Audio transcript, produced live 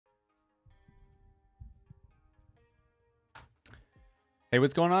Hey,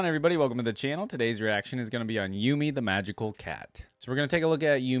 what's going on, everybody? Welcome to the channel. Today's reaction is going to be on Yuumi, the magical cat. So we're going to take a look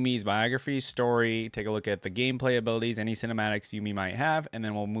at Yuumi's biography, story, take a look at the gameplay abilities, any cinematics Yuumi might have, and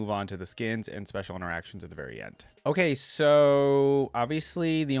then we'll move on to the skins and special interactions at the very end. Okay, so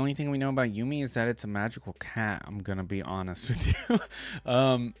obviously the only thing we know about Yuumi is that it's a magical cat. I'm going to be honest with you.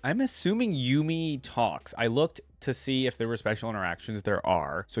 I'm assuming Yuumi talks. I looked to see if there were special interactions. There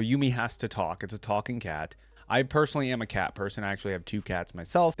are. So Yuumi has to talk. It's a talking cat. I personally am a cat person. I actually have 2 cats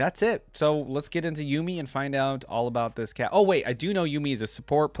myself. That's it. So let's get into Yuumi and find out all about this cat. Oh, wait. I do know Yuumi is a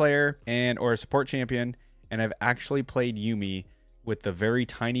support player or a support champion. And I've actually played Yuumi with the very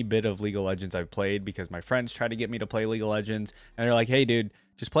tiny bit of League of Legends I've played because my friends tried to get me to play League of Legends. And they're like, hey, dude,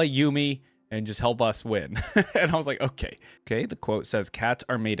 just play Yuumi and just help us win. And I was like, okay. Okay, the quote says, cats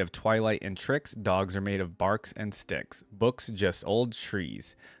are made of twilight and tricks. Dogs are made of barks and sticks. Books just old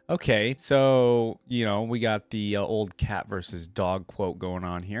trees. Okay, so, you know, we got the old cat versus dog quote going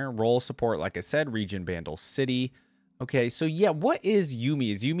on here. Role support, like I said, region Bandle City. Okay, so yeah, what is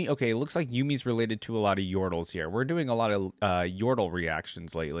Yuumi? Is Yuumi, okay, it looks like Yuumi's related to a lot of Yordles here. We're doing a lot of Yordle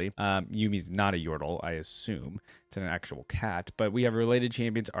reactions lately. Yuumi's not a Yordle, I assume. It's an actual cat, but we have related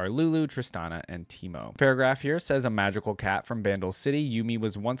champions are Lulu, Tristana, and Teemo. Paragraph here says a magical cat from Bandle City. Yuumi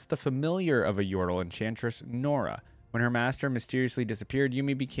was once the familiar of a Yordle enchantress, Nora. When her master mysteriously disappeared,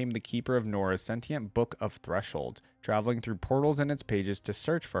 Yuumi became the keeper of Nora's sentient Book of Thresholds, traveling through portals in its pages to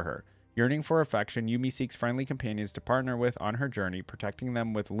search for her. Yearning for affection, Yuumi seeks friendly companions to partner with on her journey, protecting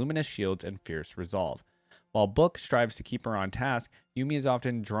them with luminous shields and fierce resolve. While Book strives to keep her on task, Yuumi is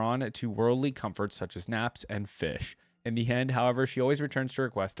often drawn to worldly comforts such as naps and fish. In the end, however, she always returns to her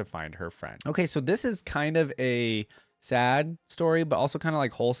quest to find her friend. Okay, so this is kind of a sad story, but also kind of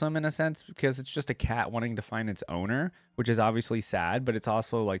like wholesome in a sense because it's just a cat wanting to find its owner, which is obviously sad, but it's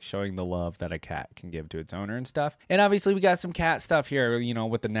also like showing the love that a cat can give to its owner and stuff. And obviously we got some cat stuff here, you know,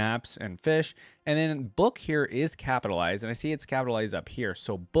 with the naps and fish. And then book here is capitalized, and I see it's capitalized up here.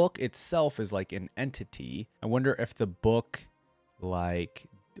 So book itself is like an entity. I wonder if the book, like,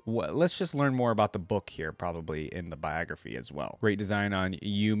 let's just learn more about the book here, probably in the biography as well. Great design on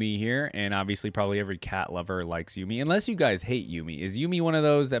Yuumi here, and obviously probably every cat lover likes Yuumi, unless you guys hate Yuumi. Is Yuumi one of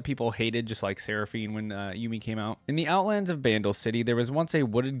those that people hated, just like Seraphine when Yuumi came out? In the outlands of Bandle City, there was once a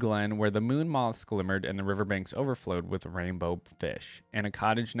wooded glen where the moon moths glimmered and the riverbanks overflowed with rainbow fish. In a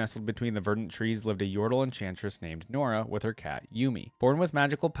cottage nestled between the verdant trees lived a Yordle enchantress named Nora with her cat Yuumi. Born with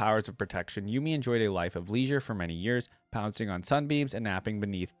magical powers of protection, Yuumi enjoyed a life of leisure for many years, pouncing on sunbeams and napping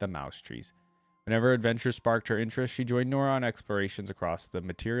beneath the mouse trees. Whenever adventure sparked her interest, she joined Nora on explorations across the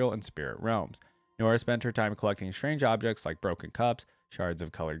material and spirit realms. Nora spent her time collecting strange objects like broken cups, shards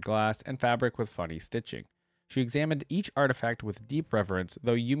of colored glass, and fabric with funny stitching. She examined each artifact with deep reverence,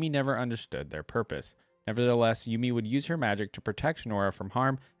 though Yuumi never understood their purpose. Nevertheless, Yuumi would use her magic to protect Nora from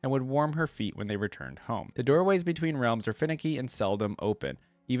harm and would warm her feet when they returned home. The doorways between realms are finicky and seldom open,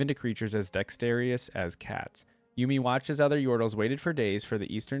 even to creatures as dexterous as cats. Yuumi watched as other Yordles waited for days for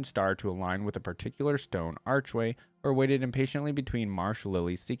the eastern star to align with a particular stone archway, or waited impatiently between marsh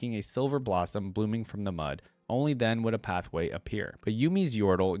lilies seeking a silver blossom blooming from the mud. Only then would a pathway appear. But Yuumi's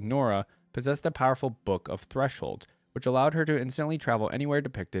Yordle, Nora, possessed a powerful Book of Thresholds, which allowed her to instantly travel anywhere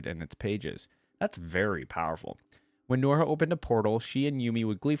depicted in its pages. That's very powerful. When Nora opened a portal, she and Yuumi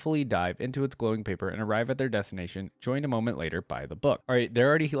would gleefully dive into its glowing paper and arrive at their destination, joined a moment later by the book. All right, they're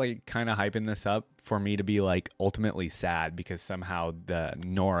already like kind of hyping this up for me to be like ultimately sad because somehow the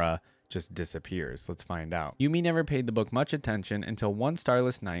Nora just disappears. Let's find out. Yuumi never paid the book much attention until one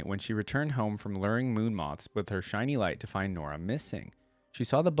starless night when she returned home from luring moon moths with her shiny light to find Nora missing. She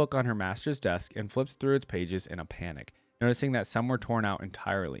saw the book on her master's desk and flipped through its pages in a panic, noticing that some were torn out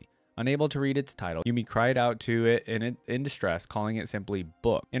entirely. Unable to read its title, Yuumi cried out to it in distress, calling it simply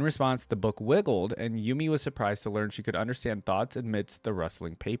book. In response, the book wiggled, and Yuumi was surprised to learn she could understand thoughts amidst the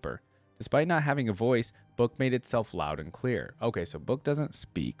rustling paper. Despite not having a voice, book made itself loud and clear. Okay, so book doesn't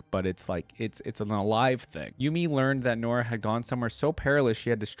speak, but it's like it's an alive thing. Yuumi learned that Nora had gone somewhere so perilous she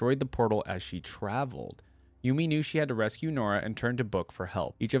had destroyed the portal as she traveled. Yuumi knew she had to rescue Nora and turned to Book for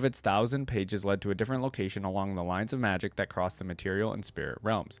help. Each of its 1,000 pages led to a different location along the lines of magic that crossed the material and spirit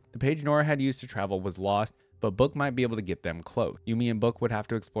realms. The page Nora had used to travel was lost, but Book might be able to get them close. Yuumi and Book would have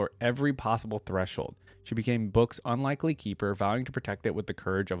to explore every possible threshold. She became Book's unlikely keeper, vowing to protect it with the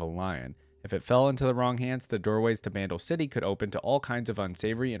courage of a lion. If it fell into the wrong hands, the doorways to Bandle City could open to all kinds of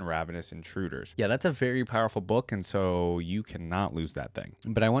unsavory and ravenous intruders. Yeah, that's a very powerful book, and so you cannot lose that thing.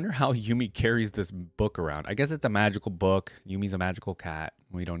 But I wonder how Yuumi carries this book around. I guess it's a magical book. Yuumi's a magical cat.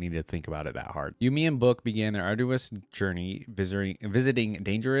 We don't need to think about it that hard. Yuumi and Book began their arduous journey visiting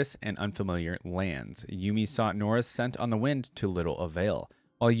dangerous and unfamiliar lands. Yuumi sought Nora's scent on the wind to little avail.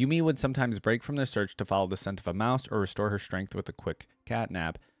 While Yuumi would sometimes break from their search to follow the scent of a mouse or restore her strength with a quick cat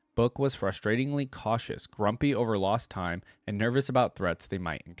nap, Book was frustratingly cautious, grumpy over lost time, and nervous about threats they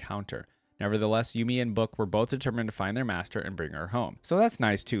might encounter. Nevertheless, Yuumi and Book were both determined to find their master and bring her home. So that's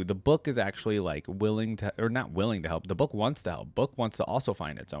nice too. The book is actually like willing to, or not willing to help. The book wants to help. Book wants to also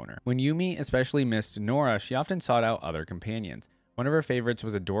find its owner. When Yuumi especially missed Nora, she often sought out other companions. One of her favorites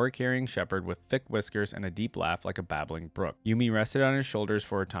was a door-carrying shepherd with thick whiskers and a deep laugh like a babbling brook. Yuumi rested on his shoulders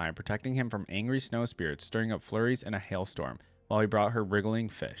for a time, protecting him from angry snow spirits, stirring up flurries and a hailstorm, while he brought her wriggling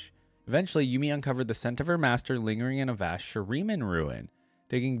fish. Eventually, Yuumi uncovered the scent of her master lingering in a vast Shuriman ruin.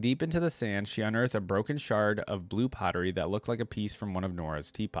 Digging deep into the sand, she unearthed a broken shard of blue pottery that looked like a piece from one of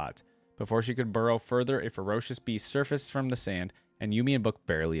Nora's teapots. Before she could burrow further, a ferocious beast surfaced from the sand, and Yuumi and Book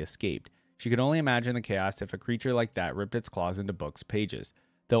barely escaped. She could only imagine the chaos if a creature like that ripped its claws into Book's pages.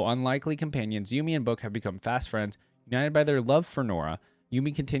 Though unlikely companions, Yuumi and Book have become fast friends, united by their love for Nora.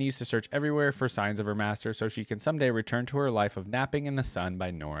 Yuumi continues to search everywhere for signs of her master so she can someday return to her life of napping in the sun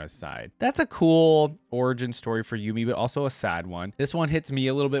by Nora's side. That's a cool origin story for Yuumi, but also a sad one. This one hits me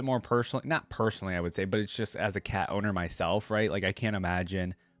a little bit more personally. Not personally, I would say, but it's just as a cat owner myself, right? Like, I can't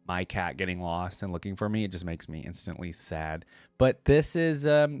imagine my cat getting lost and looking for me. It just makes me instantly sad. But this is,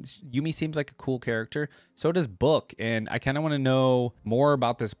 Yuumi seems like a cool character. So does Book. And I kind of want to know more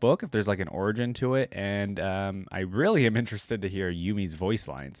about this book, if there's like an origin to it. And I really am interested to hear Yuumi's voice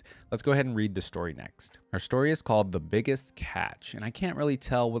lines. Let's go ahead and read the story next. Our story is called The Biggest Catch. And I can't really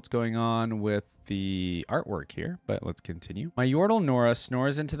tell what's going on with the artwork here, but let's continue. My yordle Nora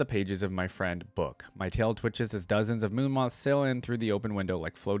snores into the pages of my friend Book. My tail twitches as dozens of moon moths sail in through the open window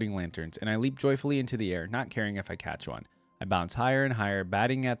like floating lanterns, and I leap joyfully into the air, not caring if I catch one. I bounce higher and higher,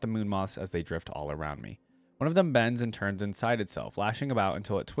 batting at the moon moths as they drift all around me. One of them bends and turns inside itself, lashing about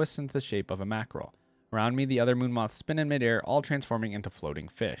until it twists into the shape of a mackerel. Around me, the other moon moths spin in midair, all transforming into floating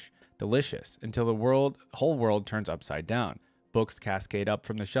fish. Delicious, until the whole world turns upside down. Books cascade up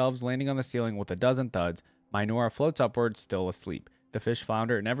from the shelves, landing on the ceiling with a dozen thuds. My Nora floats upwards, still asleep. The fish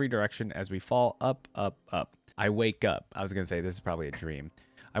flounder in every direction as we fall up, up, up. I wake up. I was going to say, this is probably a dream.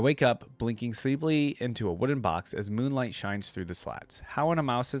 I wake up, blinking sleepily into a wooden box as moonlight shines through the slats. How in a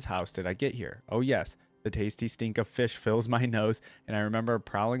mouse's house did I get here? Oh yes, the tasty stink of fish fills my nose, and I remember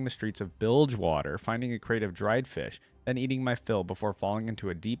prowling the streets of Bilgewater, finding a crate of dried fish, then eating my fill before falling into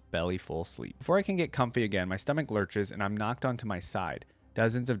a deep belly-full sleep. Before I can get comfy again, my stomach lurches and I'm knocked onto my side.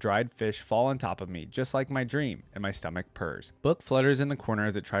 Dozens of dried fish fall on top of me, just like my dream, and my stomach purrs. Book flutters in the corner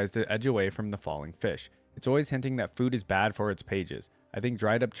as it tries to edge away from the falling fish. It's always hinting that food is bad for its pages. I think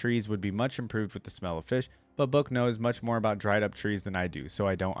dried up trees would be much improved with the smell of fish, but Book knows much more about dried up trees than I do, so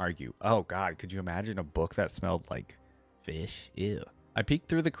I don't argue. Oh god, could you imagine a book that smelled like fish? Ew. I peek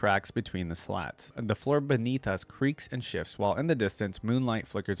through the cracks between the slats. The floor beneath us creaks and shifts, while in the distance, moonlight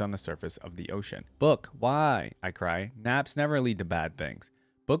flickers on the surface of the ocean. Book, why? I cry. Naps never lead to bad things.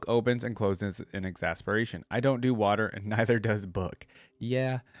 Book opens and closes in exasperation. I don't do water, and neither does Book.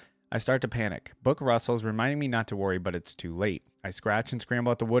 Yeah. I start to panic. Book rustles, reminding me not to worry, but it's too late. I scratch and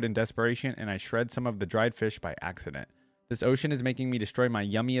scramble at the wood in desperation, and I shred some of the dried fish by accident. This ocean is making me destroy my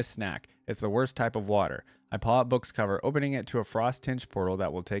yummiest snack. It's the worst type of water. I pull out Book's cover, opening it to a frost-tinged portal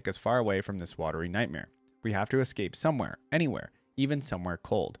that will take us far away from this watery nightmare. We have to escape somewhere, anywhere, even somewhere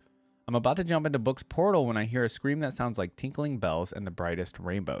cold. I'm about to jump into Book's portal when I hear a scream that sounds like tinkling bells and the brightest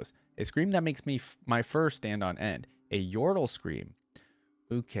rainbows. A scream that makes my fur stand on end. A yordle scream.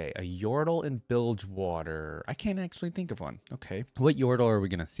 Okay, a yordle in Bilgewater. I can't actually think of one. Okay. What yordle are we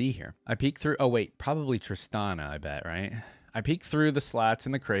going to see here? I peek through... Oh, wait. Probably Tristana, I bet, right? I peek through the slats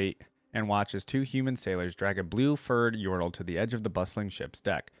in the crate and watch as two human sailors drag a blue-furred yordle to the edge of the bustling ship's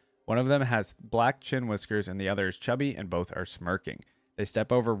deck. One of them has black chin whiskers and the other is chubby, and both are smirking. They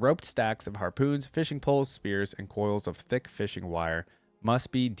step over roped stacks of harpoons, fishing poles, spears, and coils of thick fishing wire.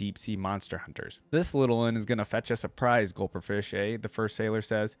 Must be deep-sea monster hunters. This little one is going to fetch us a prize, Gulperfish, eh? The first sailor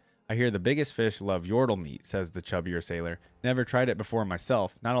says. I hear the biggest fish love yordle meat, says the chubbier sailor. Never tried it before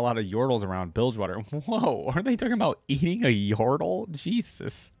myself. Not a lot of yordles around Bilgewater. Whoa, are they talking about eating a yordle?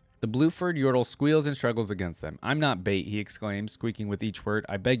 Jesus. The blue-furred yordle squeals and struggles against them. I'm not bait, he exclaims, squeaking with each word.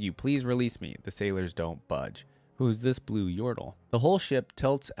 I beg you, please release me. The sailors don't budge. Who's this blue yordle? The whole ship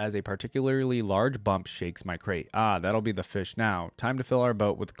tilts as a particularly large bump shakes my crate. Ah, that'll be the fish now. Time to fill our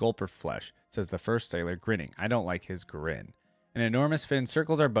boat with gulper flesh, says the first sailor, grinning. I don't like his grin. An enormous fin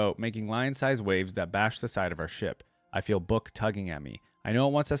circles our boat, making lion-sized waves that bash the side of our ship. I feel Book tugging at me. I know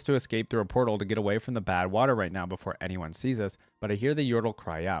it wants us to escape through a portal to get away from the bad water right now before anyone sees us, but I hear the yordle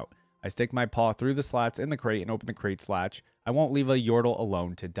cry out. I stick my paw through the slats in the crate and open the crate's latch. I won't leave a yordle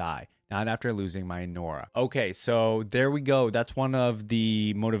alone to die. Not after losing my Nora. Okay, so there we go. That's one of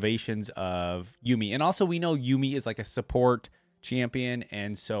the motivations of Yuumi. And also we know Yuumi is like a support champion.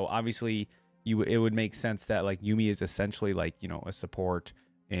 And so obviously it would make sense that like Yuumi is essentially like, you know, a support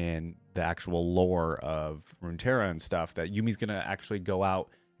in the actual lore of Runeterra and stuff, that Yumi's going to actually go out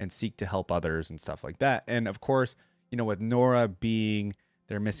and seek to help others and stuff like that. And of course, you know, with Nora being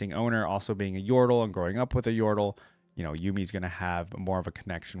their missing owner, also being a yordle and growing up with a yordle, you know, Yumi's going to have more of a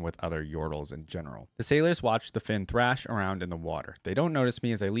connection with other yordles in general. The sailors watch the fin thrash around in the water. They don't notice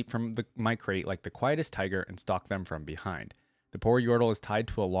me as I leap from my crate like the quietest tiger and stalk them from behind. The poor yordle is tied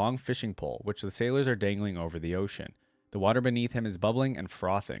to a long fishing pole, which the sailors are dangling over the ocean. The water beneath him is bubbling and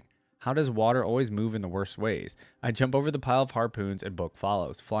frothing. How does water always move in the worst ways? I jump over the pile of harpoons and Book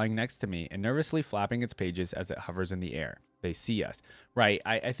follows, flying next to me and nervously flapping its pages as it hovers in the air. They see us. Right,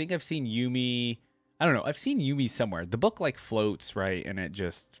 I think I've seen Yuumi... I don't know. I've seen Yuumi somewhere. The book like floats, right? And it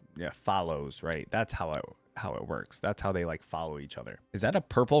just follows, right? That's how it works. That's how they like follow each other. Is that a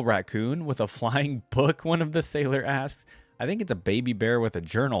purple raccoon with a flying book? One of the sailor asks. I think it's a baby bear with a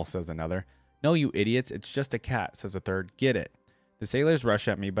journal, says another. No, you idiots. It's just a cat, says a third. Get it. The sailors rush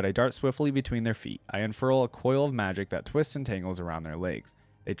at me, but I dart swiftly between their feet. I unfurl a coil of magic that twists and tangles around their legs.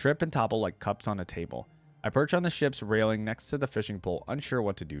 They trip and topple like cups on a table. I perch on the ship's railing next to the fishing pole, unsure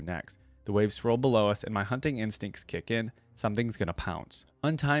what to do next. The waves swirl below us, and my hunting instincts kick in. Something's gonna pounce.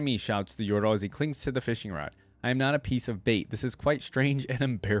 Untie me, shouts the yordle as he clings to the fishing rod. I am not a piece of bait. This is quite strange and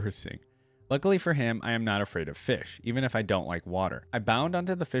embarrassing. Luckily for him, I am not afraid of fish, even if I don't like water. I bound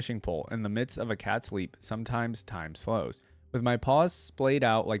onto the fishing pole. In the midst of a cat's leap, sometimes time slows. With my paws splayed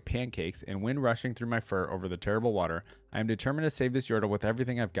out like pancakes and wind rushing through my fur over the terrible water, I am determined to save this yordle with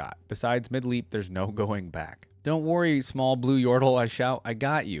everything I've got. Besides, mid-leap, there's no going back. Don't worry, small blue yordle, I shout. I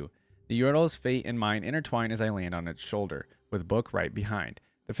got you. The yordle's fate and mine intertwine as I land on its shoulder, with Book right behind.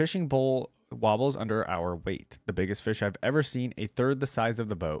 The fishing pole wobbles under our weight. The biggest fish I've ever seen, a third the size of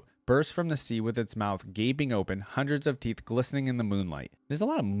the boat, bursts from the sea with its mouth gaping open, hundreds of teeth glistening in the moonlight. There's a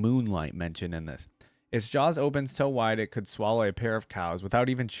lot of moonlight mentioned in this. Its jaws open so wide it could swallow a pair of cows without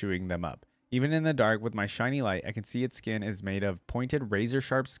even chewing them up. Even in the dark with my shiny light, I can see its skin is made of pointed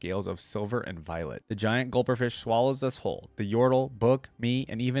razor-sharp scales of silver and violet. The giant gulperfish swallows us whole. The yordle, Book, me,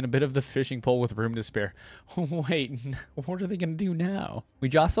 and even a bit of the fishing pole with room to spare. Wait, what are they going to do now? We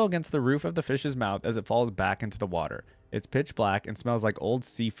jostle against the roof of the fish's mouth as it falls back into the water. It's pitch black and smells like old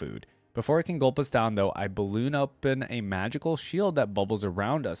seafood. Before it can gulp us down, though, I balloon open a magical shield that bubbles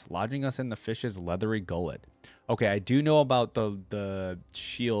around us, lodging us in the fish's leathery gullet. Okay, I do know about the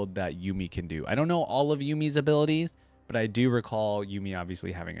shield that Yuumi can do. I don't know all of Yuumi's abilities, but I do recall Yuumi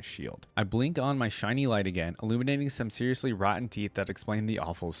obviously having a shield. I blink on my shiny light again, illuminating some seriously rotten teeth that explain the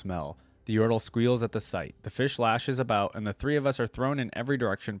awful smell. The yordle squeals at the sight. The fish lashes about, and the three of us are thrown in every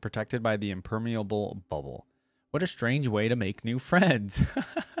direction, protected by the impermeable bubble. What a strange way to make new friends.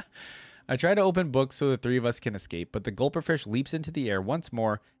 I try to open books so the three of us can escape, but the gulperfish leaps into the air once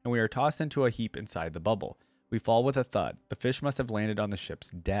more, and we are tossed into a heap inside the bubble. We fall with a thud. The fish must have landed on the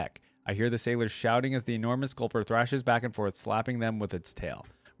ship's deck. I hear the sailors shouting as the enormous gulper thrashes back and forth, slapping them with its tail.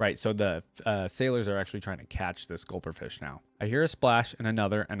 Right, so the sailors are actually trying to catch this gulperfish now. I hear a splash and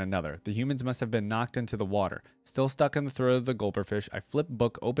another and another. The humans must have been knocked into the water. Still stuck in the throat of the gulperfish, I flip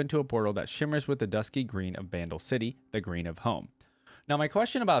Book open to a portal that shimmers with the dusky green of Bandle City, the green of home. Now, my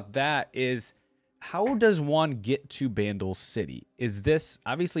question about that is, how does one get to Bandle City? Is this,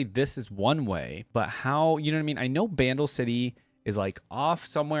 obviously this is one way, but how, you know what I mean? I know Bandle City is like off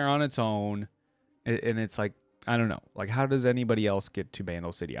somewhere on its own, and it's like, I don't know, like how does anybody else get to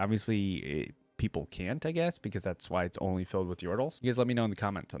Bandle City? Obviously, people can't, I guess, because that's why it's only filled with yordles. You guys let me know in the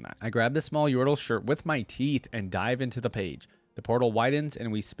comments on that. I grab the small yordle shirt with my teeth and dive into the page. The portal widens and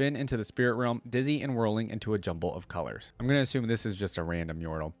we spin into the spirit realm, dizzy and whirling into a jumble of colors. I'm going to assume this is just a random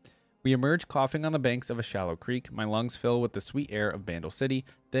yordle. We emerge coughing on the banks of a shallow creek. My lungs fill with the sweet air of Bandle City,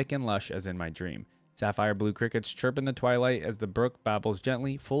 thick and lush as in my dream. Sapphire blue crickets chirp in the twilight as the brook babbles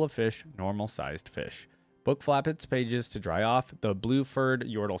gently, full of fish, normal-sized fish. Book flaps its pages to dry off. The blue-furred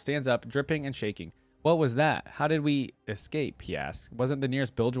yordle stands up, dripping and shaking. What was that? How did we escape, he asked. Wasn't the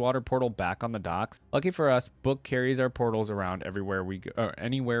nearest Bilgewater portal back on the docks? Lucky for us, Book carries our portals around everywhere we go, or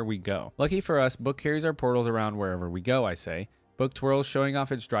anywhere we go. Lucky for us, Book carries our portals around wherever we go, I say. Book twirls, showing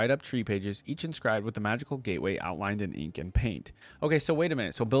off its dried up tree pages, each inscribed with the magical gateway outlined in ink and paint. Okay, so wait a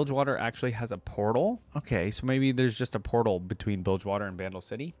minute. So Bilgewater actually has a portal? Okay, so maybe there's just a portal between Bilgewater and Bandle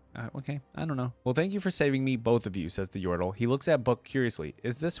City? Okay, I don't know. Well, thank you for saving me, both of you, says the Yordle. He looks at Book curiously.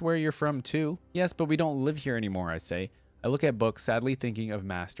 Is this where you're from too? Yes, but we don't live here anymore, I say. I look at Book, sadly thinking of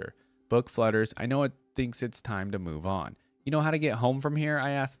Master. Book flutters. I know it thinks it's time to move on. You know how to get home from here?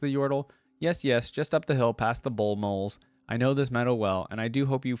 I ask the Yordle. Yes, just up the hill past the bull moles. I know this meadow well, and I do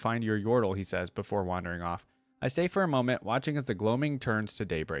hope you find your Yordle, he says, before wandering off. I stay for a moment, watching as the gloaming turns to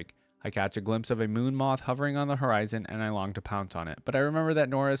daybreak. I catch a glimpse of a moon moth hovering on the horizon, and I long to pounce on it. But I remember that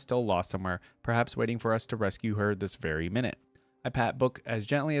Nora is still lost somewhere, perhaps waiting for us to rescue her this very minute. I pat Book as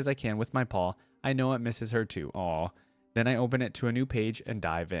gently as I can with my paw. I know it misses her too. Aw. Then I open it to a new page and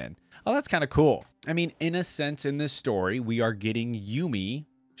dive in. Oh, that's kind of cool. I mean, in a sense, in this story, we are getting Yuumi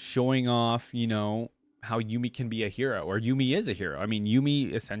showing off, you know, how Yuumi can be a hero, or Yuumi is a hero. I mean,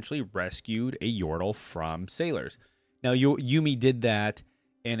 Yuumi essentially rescued a Yordle from sailors. Now, Yuumi did that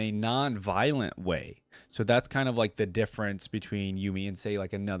in a non-violent way. So that's kind of like the difference between Yuumi and, say,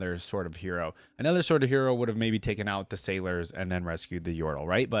 like another sort of hero. Another sort of hero would have maybe taken out the sailors and then rescued the Yordle,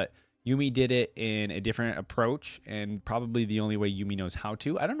 right? But Yuumi did it in a different approach, and probably the only way Yuumi knows how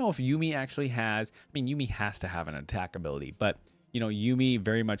to. I don't know if Yuumi actually has, I mean, Yuumi has to have an attack ability, but you know, Yuumi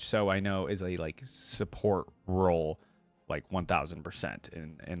very much so, I know, is a like support role, like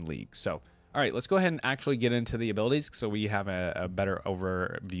 1000% in League. So, all right, let's go ahead and actually get into the abilities so we have a better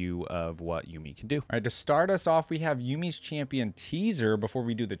overview of what Yuumi can do. All right, to start us off, we have Yuumi's champion teaser before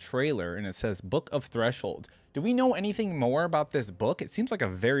we do the trailer, and it says Book of Thresholds. Do we know anything more about this book? It seems like a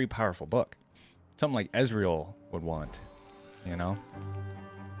very powerful book. Something like Ezreal would want, you know?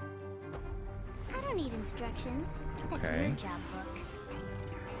 I don't need instructions. That's Okay. your job, Book.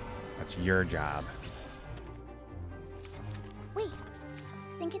 That's your job. Wait,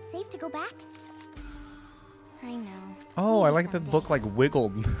 think it's safe to go back? I know. Oh, I Maybe like that the book like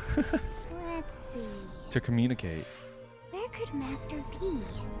wiggled Let's see. to communicate. Where could Master be?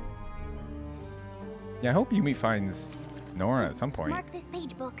 Yeah, I hope Yuumi finds Nora at some point. Mark this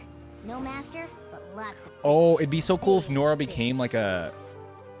page, Book. No Master, but lots of. Oh, it'd be so cool if Nora became like a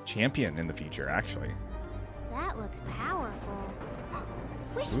champion in the future, actually. That looks powerful.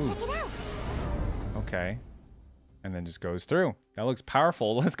 We should Ooh. check it out. Okay. And then just goes through. That looks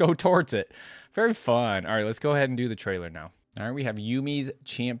powerful. Let's go towards it. Very fun. All right, let's go ahead and do the trailer now. All right, we have Yuumi's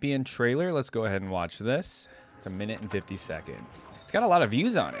champion trailer. Let's go ahead and watch this. It's 1 minute and 50 seconds. It's got a lot of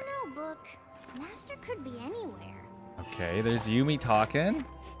views on it. No, Book. Master could be anywhere. Okay, there's Yuumi talking,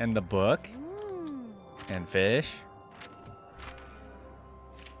 and the book, and fish.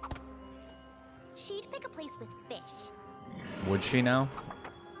 She'd pick a place with fish. Would she now?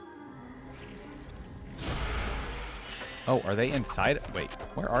 Oh, are they inside? Wait,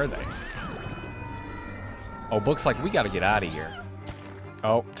 where are they? Oh, Book's like, we gotta get out of here.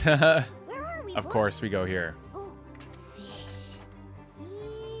 Oh, Where are we, of Book? course we go here. Oh, fish.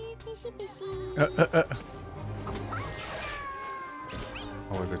 Here, fishy, fishy.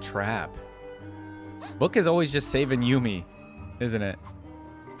 Oh, it was a trap. Book is always just saving Yuumi, isn't it?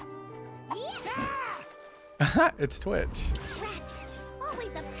 It's Twitch. Rats, always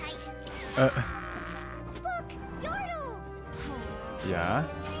uptight. Book, Yordles. Yeah.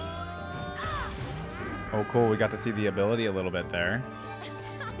 Oh, cool. We got to see the ability a little bit there.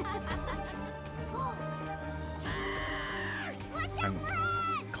 And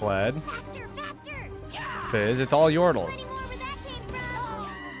Kled. Faster, faster. Fizz. It's all Yordles. Plenty more where that came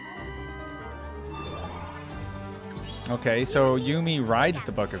from. Okay, so Yuumi rides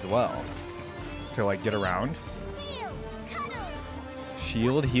the book as well. To like get around. Heal, cuddle.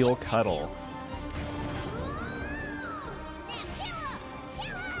 Shield, heal, cuddle.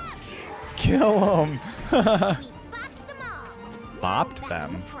 Kill him. We bopped them all. Bopped Back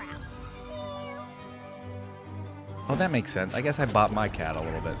them. on the prowl. Oh, that makes sense. I guess I bop my cat a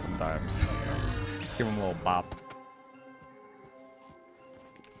little bit sometimes. Just give him a little bop.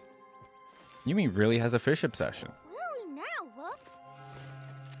 Yuumi really has a fish obsession. Where are we now, Book?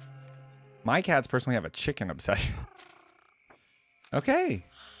 My cats personally have a chicken obsession. Okay.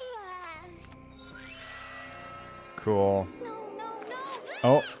 Cool. No, no, no.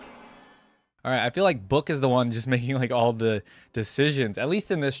 Oh. All right, I feel like Book is the one just making like all the decisions, at least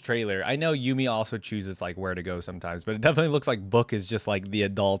in this trailer. I know Yuumi also chooses like where to go sometimes, but it definitely looks like Book is just like the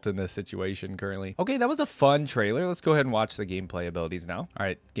adult in this situation currently. Okay, that was a fun trailer. Let's go ahead and watch the gameplay abilities now. All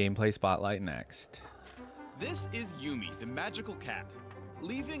right, gameplay spotlight next. This is Yuumi, the magical cat.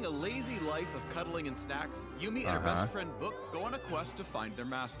 Leaving a lazy life of cuddling and snacks, Yuumi and her best friend Book go on a quest to find their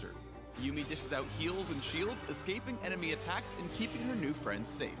master. Yuumi dishes out heals and shields, escaping enemy attacks and keeping her new friends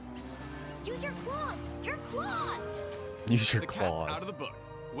safe. Use your claws! Your claws! Use your The claws. cat's out of the book.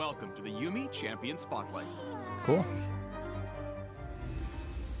 Welcome to the Yuumi Champion Spotlight. Cool.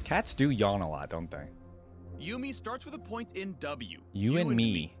 Cats do yawn a lot, don't they? Yuumi starts with a point in W. You and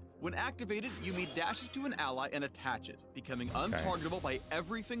me. When activated, Yuumi dashes to an ally and attaches, becoming untargetable by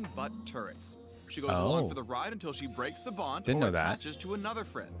everything but turrets. She goes along for the ride until she breaks the bond or attaches to another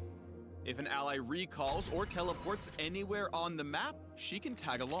friend. If an ally recalls or teleports anywhere on the map, she can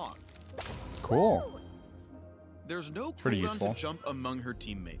tag along. Cool. There's no Pretty cooldown useful. to jump among her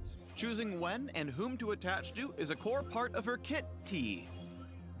teammates. Choosing when and whom to attach to is a core part of her kit T.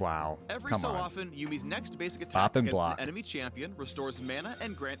 Wow. Every Come so on. often, Yuumi's next basic attack Bop and against block. the enemy champion restores mana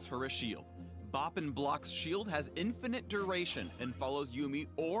and grants her a shield. Bop and Block's shield has infinite duration and follows Yuumi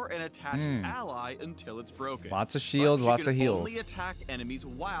or an attached ally until it's broken. Lots of shields, But she lots can of heals. only attack enemies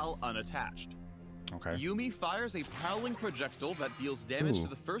while unattached. Okay. Yuumi fires a prowling projectile that deals damage Ooh. to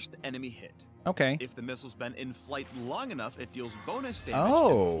the first enemy hit. Okay. If the missile's been in flight long enough, it deals bonus damage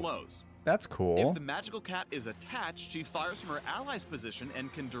Oh. and slows. That's If cool. the magical cat is attached, she fires from her ally's position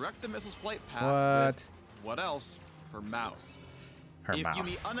and can direct the missile's flight path with, what else? Her mouse. Her If mouse.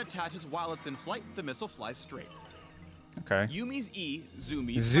 Yuumi unattaches while it's in flight, the missile flies straight. Okay. Yuumi's E,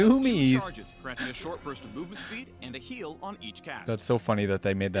 Zoomies, has Zoomies. 2 charges, granting a short burst of movement speed and a heal on each cast. That's so funny that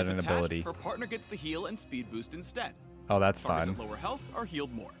they made that If an attached, ability. her partner gets the heal and speed boost instead. Oh, that's Targets fun. at lower health are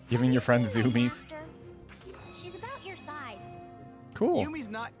healed more. Giving your friends Have you seen my zoomies. master? She's about your size. Cool. Yuumi's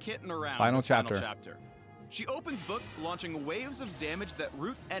not kidding around. Final with chapter. She opens book, launching waves of damage that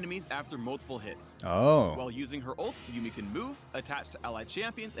root enemies after multiple hits. Oh. While using her ult, Yuumi can move, attach to allied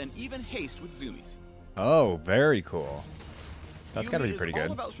champions, and even haste with zoomies. Oh, very cool. That's Yuumi got to be is pretty all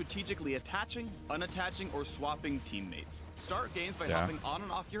good. about strategically attaching, unattaching, or swapping teammates. Start games by Yeah. hopping on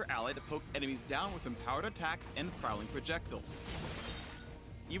and off your ally to poke enemies down with empowered attacks and prowling projectiles.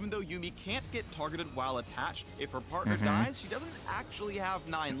 Even though Yuumi can't get targeted while attached, if her partner dies, she doesn't actually have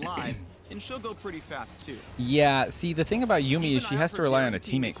 9 lives, and she'll go pretty fast too. Yeah, see, the thing about Yuumi Keep is an she eye has out to for rely on daring a teammate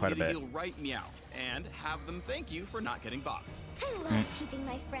teammates quite a who need bit. to heal right meow, and have them thank you for not getting bopped. I love keeping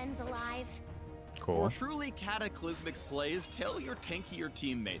my friends alive. Cool. For truly cataclysmic plays, tell your tankier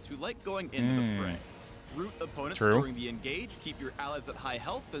teammates who like going into the fray. Root opponents True. during the engage, keep your allies at high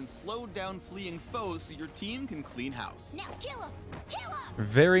health, and slow down fleeing foes so your team can clean house. Now kill him! Kill him!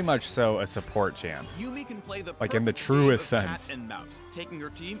 Very much so a support champ. Yuumi can play the Like in the perfect truest game of sense. cat and mouse, taking her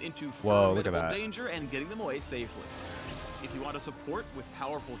team into Whoa, look at formidable that. danger and getting them away safely. If you want to support with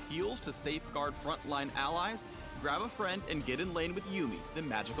powerful heals to safeguard frontline allies, grab a friend and get in lane with Yuumi, the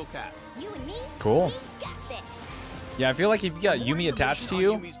magical cat. You and me? Cool. We got this. Yeah, I feel like if you got For more Yuumi attached to information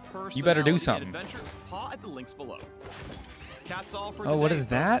you, on Yuumi's you better do personality and something. adventures, paw at the links below. Cat's all for Oh, what today, is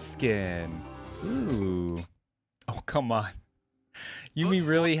that folks. skin? Ooh. Oh, come on. Yuumi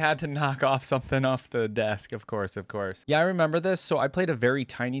really had to knock off something off the desk, of course, of course. Yeah, I remember this. So I played a very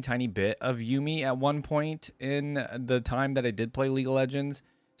tiny bit of Yuumi at one point in the time that I did play League of Legends.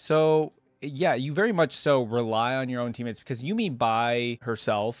 So yeah, you very much so rely on your own teammates because Yuumi by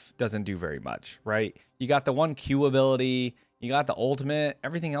herself doesn't do very much, right? You got the one Q ability, you got the ultimate,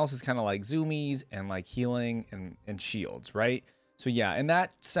 everything else is kind of like zoomies and like healing and shields, right? So yeah, in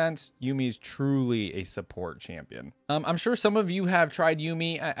that sense, Yuumi is truly a support champion. I'm sure some of you have tried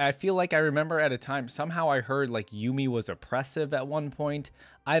Yuumi. I feel like I remember at a time, somehow I heard like Yuumi was oppressive at one point.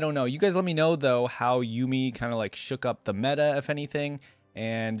 I don't know. You guys let me know though how Yuumi kind of like shook up the meta, if anything,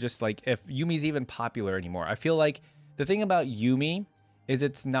 and just like if Yuumi's even popular anymore. I feel like the thing about Yuumi is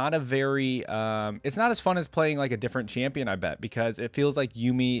it's not a very, it's not as fun as playing like a different champion, I bet, because it feels like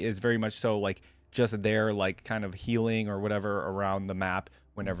Yuumi is very much so like just there, like kind of healing or whatever around the map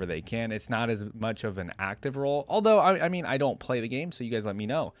whenever they can. It's not as much of an active role. Although, I mean, I don't play the game, so you guys let me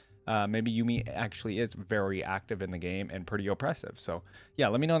know. Maybe Yuumi actually is very active in the game and pretty oppressive. So yeah,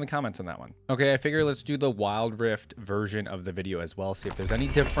 let me know in the comments on that one. Okay, I figure let's do the Wild Rift version of the video as well. See if there's any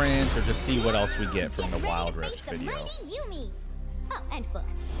difference or just see what else we get from the Get ready Wild to Rift face the video. mighty Yuumi. Oh, and book.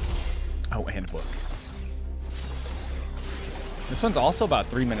 Oh, and book. This one's also about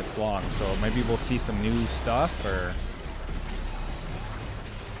 3 minutes long, so maybe we'll see some new stuff or...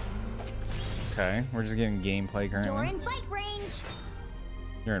 Okay, we're just getting gameplay You're currently. in bite range.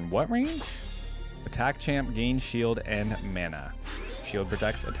 You're in what range? Attack champ, gain shield and mana. Shield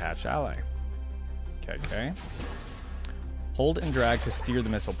protects attached ally. Okay. Hold and drag to steer the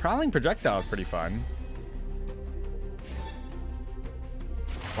missile. Prowling projectile is pretty fun.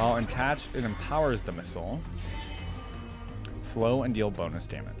 While attached, it empowers the missile. Slow and deal bonus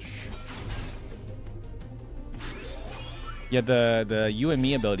damage. Yeah, the you and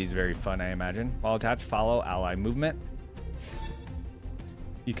me ability is very fun, I imagine. While attached, follow ally movement.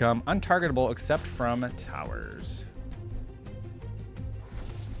 Become untargetable except from towers.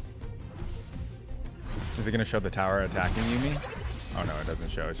 Is it going to show the tower attacking Yuumi? Oh no, it doesn't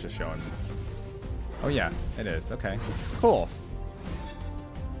show. It's just showing. Oh yeah, it is. Okay, cool.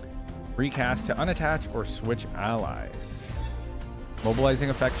 Recast to unattach or switch allies. Mobilizing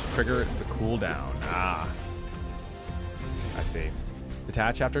effects trigger the cooldown. Ah, I see.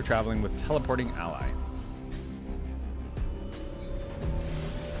 Detach after traveling with teleporting ally.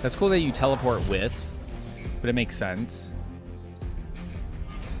 That's cool that you teleport with, but it makes sense.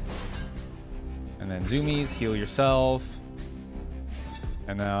 And then zoomies, heal yourself.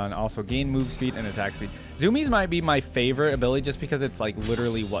 And then also gain move speed and attack speed. Zoomies might be my favorite ability just because it's like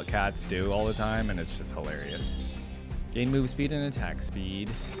literally what cats do all the time and it's just hilarious. Gain move speed and attack speed.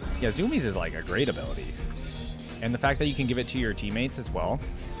 Yeah, zoomies is like a great ability. And the fact that you can give it to your teammates as well.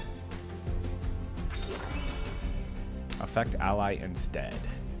 Affect ally instead.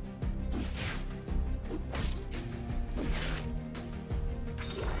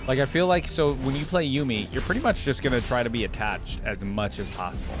 Like, I feel like, so when you play Yuumi, you're pretty much just going to try to be attached as much as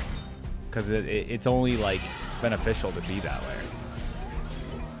possible. Because it's only, like, beneficial to be that way.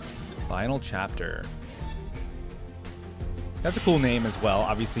 Final chapter. That's a cool name as well.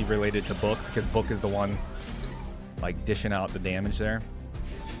 Obviously related to Book, because Book is the one, like, dishing out the damage there.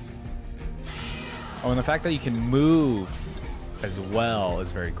 Oh, and the fact that you can move as well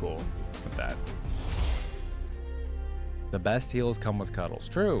is very cool with that. The best heals come with cuddles.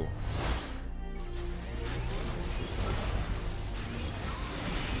 True.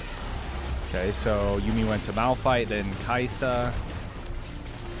 Okay, so Yuumi went to Malphite, then Kaisa.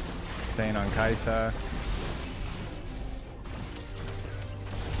 Staying on Kaisa.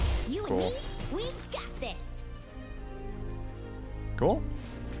 Cool. We got this. Cool.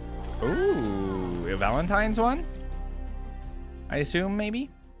 Ooh, a Valentine's one? I assume, maybe?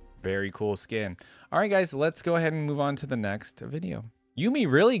 Very cool skin. All right, guys, let's go ahead and move on to the next video.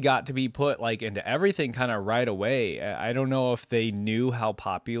 Yuumi really got to be put like into everything kind of right away. I don't know if they knew how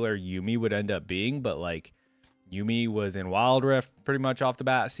popular Yuumi would end up being, but like Yuumi was in Wild Rift pretty much off the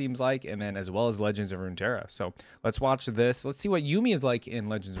bat, it seems like, and then as well as Legends of Runeterra. So let's watch this. Let's see what Yuumi is like in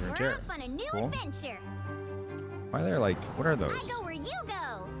Legends of Runeterra. We're off on a new Cool. adventure. Why are there like, what are I those? go where you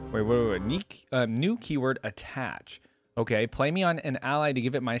go. Wait. New keyword attach. Okay, play me on an ally to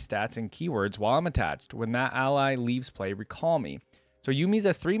give it my stats and keywords while I'm attached. When that ally leaves play, recall me. So Yuumi's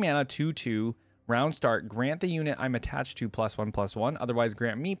a 3 mana 2/2 round start. Grant the unit I'm attached to +1/+1. Otherwise,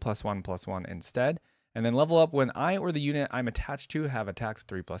 grant me +1/+1 instead. And then level up when I or the unit I'm attached to have attacks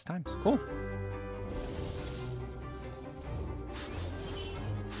 3+ times. Cool.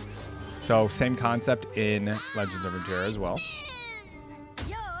 So same concept in Legends of Runeterra as well.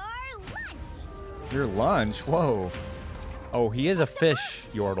 Your lunch. Your lunch? Whoa. Oh, he is a fish,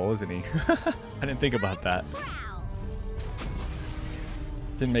 Yordle, isn't he? I didn't think about that. Wow.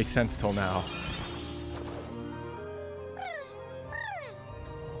 Didn't make sense till now.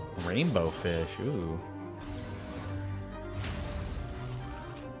 Rainbow fish. Ooh.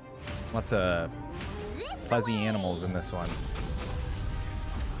 Lots of fuzzy animals in this one.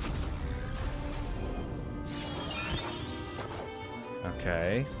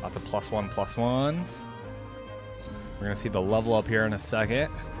 Okay. Lots of +1/+1s. We're going to see the level up here in a second.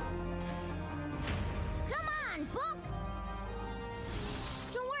 Come on, Book.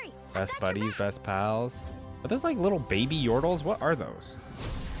 Don't worry. Best buddies, best pals. Are those like little baby Yordles? What are those?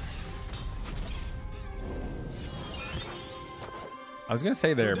 I was going to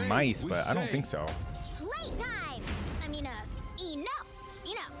say they're mice, but I don't think so. Playtime. I mean,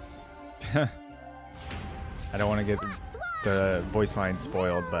 enough. I don't want to get the voice line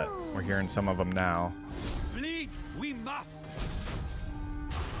spoiled, but we're hearing some of them now. Bleed, we must.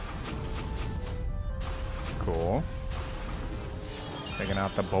 Cool. Taking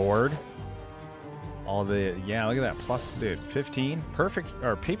out the board. All the, yeah, look at that. Plus, dude, 15. Perfect,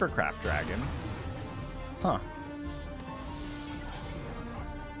 or Papercraft Dragon. Huh.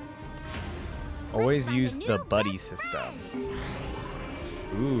 Always use the buddy system.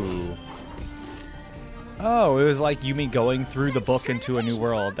 Ooh. Oh, it was like Yuumi going through the book into a new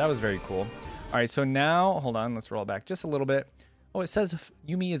world. That was very cool. All right, so now, hold on, let's roll back just a little bit. Oh, it says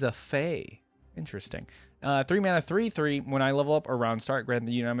Yuumi is a Fae. Interesting. 3 mana, 3/3. When I level up or round start, grant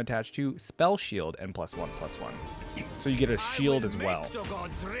the unit I'm attached to spell shield and +1/+1. So you get a shield as well. The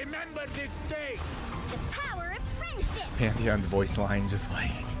gods remember this day. The power of friendship. Pantheon's voice line just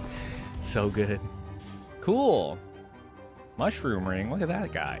like so good. Cool. Mushroom ring. Look at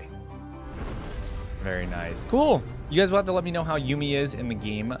that guy. Very nice. Cool. You guys will have to let me know how Yuumi is in the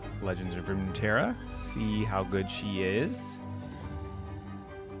game Legends of Runeterra. See how good she is.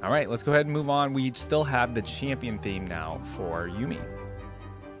 All right, let's go ahead and move on. We still have the champion theme now for Yuumi.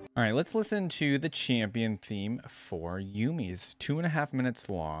 All right, let's listen to the champion theme for Yuumi. It's 2.5 minutes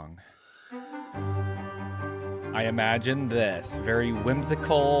long. I imagine this. Very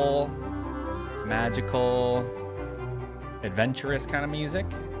whimsical, magical, adventurous kind of music.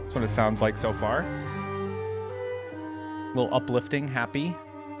 That's what it sounds like so far. A little uplifting, happy.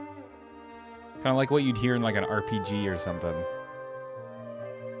 Kind of like what you'd hear in like an RPG or something.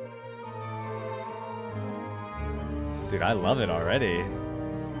 Dude, I love it already.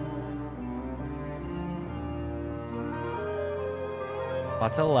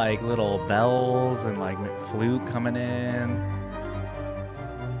 Lots of like little bells and like flute coming in.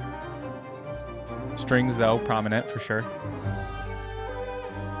 Strings though, prominent for sure.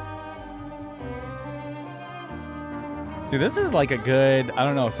 Dude, this is like a good, I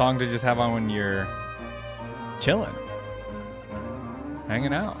don't know, song to just have on when you're chilling,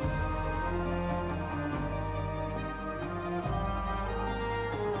 hanging out.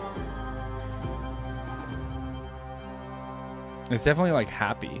 It's definitely like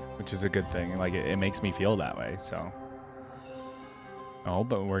happy, which is a good thing. Like it makes me feel that way, so. Oh,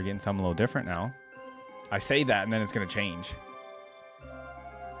 but we're getting something a little different now. I say that and then it's gonna change.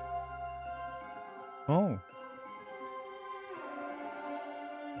 Oh.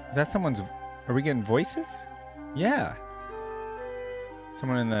 Is that someone's, are we getting voices? Yeah.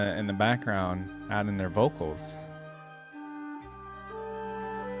 Someone in the background adding their vocals. Is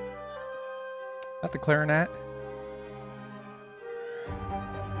that the clarinet?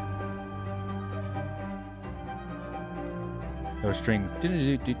 Those strings. Do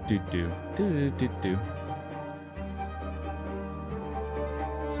do do do do do do do.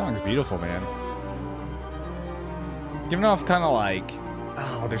 Song's beautiful, man. Giving off kind of like,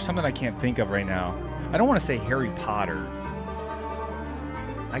 oh, there's something I can't think of right now. I don't want to say Harry Potter.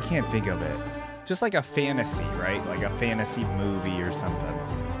 I can't think of it. Just like a fantasy, right? Like a fantasy movie or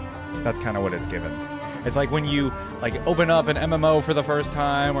something. That's kind of what it's given. It's like when you like open up an MMO for the first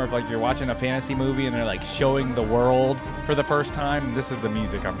time, or if like you're watching a fantasy movie and they're like showing the world for the first time. This is the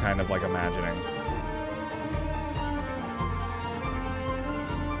music I'm kind of like imagining.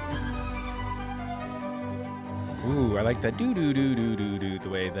 Ooh, I like that do do do do do do, the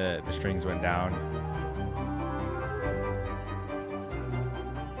way the strings went down.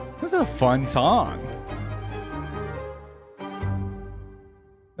 This is a fun song.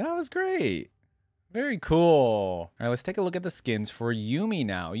 That was great. Very cool. All right, let's take a look at the skins for Yuumi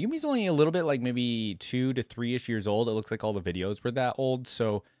now. Yuumi's only a little bit like maybe 2 to 3-ish years old. It looks like all the videos were that old.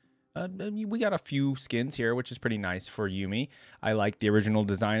 So we got a few skins here, which is pretty nice for Yuumi. I like the original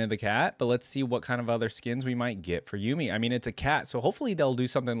design of the cat, but let's see what kind of other skins we might get for Yuumi. I mean, it's a cat, so hopefully they'll do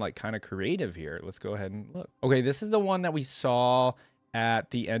something like kind of creative here. Let's go ahead and look. Okay, this is the one that we saw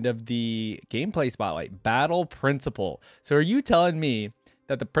at the end of the gameplay spotlight, Battle Principal. So are you telling me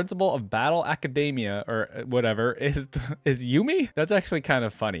that the principal of Battle Academia or whatever is Yuumi? That's actually kind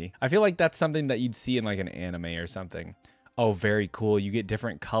of funny. I feel like that's something that you'd see in like an anime or something. Oh, very cool. You get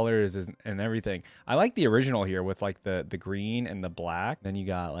different colors and everything. I like the original here with like the green and the black. Then you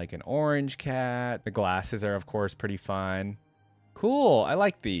got like an orange cat. The glasses are of course pretty fun. Cool. I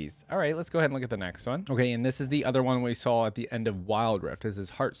like these. All right, let's go ahead and look at the next one. Okay, and this is the other one we saw at the end of Wild Rift. This is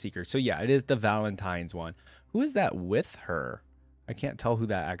Heartseeker. So yeah, it is the Valentine's one. Who is that with her? I can't tell who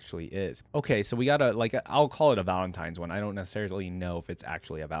that actually is. Okay, so we got I'll call it a Valentine's one. I don't necessarily know if it's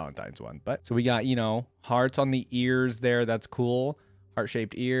actually a Valentine's one. But so we got, you know, hearts on the ears there. That's cool.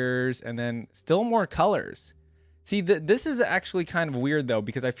 Heart-shaped ears. And then still more colors. See, this is actually kind of weird, though,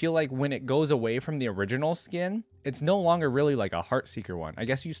 because I feel like when it goes away from the original skin, it's no longer really like a Heartseeker one. I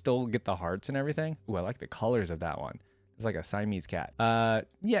guess you still get the hearts and everything. Ooh, I like the colors of that one. It's like a Siamese cat.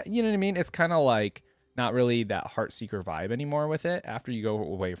 Yeah, you know what I mean? It's kind of like not really that Heartseeker vibe anymore with it after you go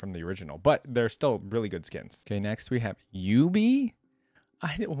away from the original, but they're still really good skins. Okay, next we have Yuumi.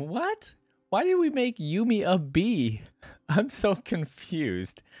 What? Why did we make Yuumi a bee? I'm so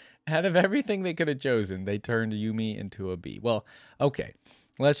confused. Out of everything they could have chosen, they turned Yuumi into a bee. Well, okay,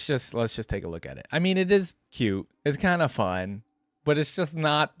 let's just take a look at it. I mean, it is cute. It's kind of fun, but it's just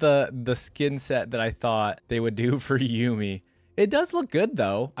not the skin set that I thought they would do for Yuumi. It does look good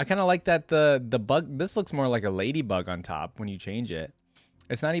though. I kind of like that the bug, this looks more like a ladybug on top when you change it.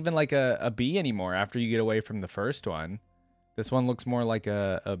 It's not even like a bee anymore after you get away from the first one. This one looks more like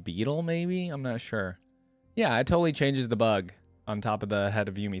a beetle maybe? I'm not sure. Yeah, it totally changes the bug on top of the head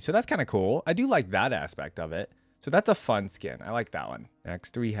of Yuumi. So that's kind of cool. I do like that aspect of it. So that's a fun skin. I like that one.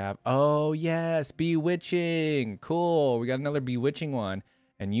 Next we have, oh yes, Bewitching. Cool. We got another Bewitching one.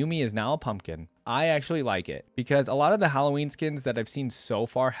 And Yuumi is now a pumpkin. I actually like it because a lot of the Halloween skins that I've seen so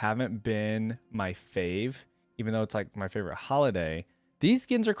far haven't been my fave, even though it's like my favorite holiday. These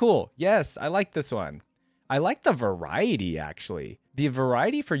skins are cool. Yes, I like this one. I like the variety, actually. The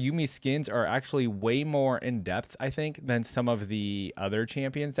variety for Yuumi skins are actually way more in depth, I think, than some of the other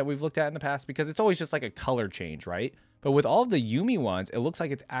champions that we've looked at in the past, because it's always just like a color change, right? But with all of the Yuumi ones, it looks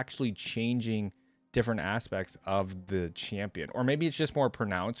like it's actually changing different aspects of the champion. Or maybe it's just more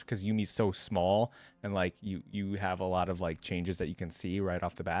pronounced because Yuumi's so small and like you have a lot of like changes that you can see right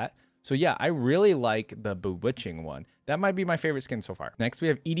off the bat. So yeah, I really like the Bewitching one. That might be my favorite skin so far. Next, we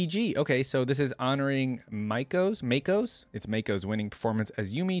have EDG. Okay, so this is honoring Mako's. It's Mako's winning performance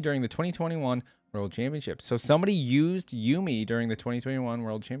as Yuumi during the 2021 World Championships. So somebody used Yuumi during the 2021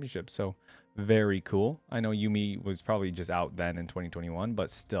 World Championships. So very cool. I know Yuumi was probably just out then in 2021, but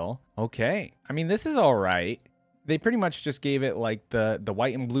still. Okay. I mean, this is all right. They pretty much just gave it like the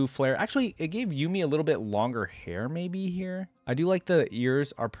white and blue flare. Actually, it gave Yuumi a little bit longer hair maybe here. I do like the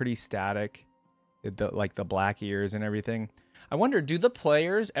ears are pretty static. Like the black ears and everything. I wonder, do the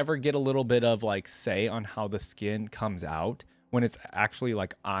players ever get a little bit of like say on how the skin comes out when it's actually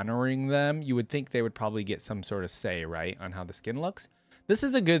like honoring them? You would think they would probably get some sort of say, right, on how the skin looks. This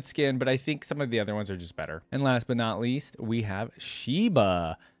is a good skin, but I think some of the other ones are just better. And last but not least, we have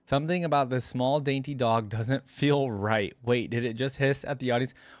Sheba. Something about this small dainty dog doesn't feel right. Wait, did it just hiss at the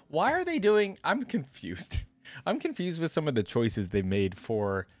audience? Why are they doing? I'm confused. I'm confused with some of the choices they made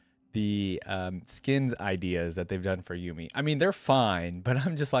for the skins ideas that they've done for Yuumi. I mean, they're fine, but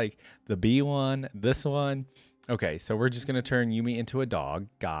I'm just like the B one, this one. Okay, so we're just gonna turn Yuumi into a dog.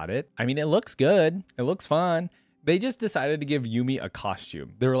 Got it. I mean, it looks good. It looks fun. They just decided to give Yuumi a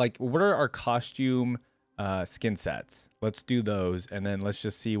costume. They were like, what are our costume skin sets? Let's do those, and then let's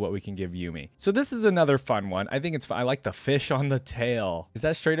just see what we can give Yuumi. So this is another fun one. I think it's fun. I like the fish on the tail. Is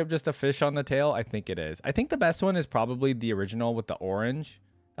that straight up just a fish on the tail? I think it is. I think the best one is probably the original with the orange.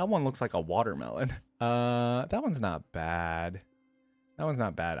 That one looks like a watermelon. That one's not bad. That one's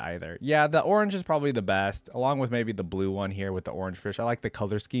not bad either. Yeah, the orange is probably the best, along with maybe the blue one here with the orange fish. I like the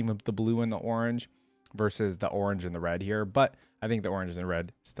color scheme of the blue and the orange versus the orange and the red here, but I think the orange and the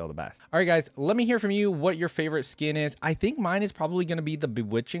red is still the best. All right, guys, let me hear from you what your favorite skin is. I think mine is probably going to be the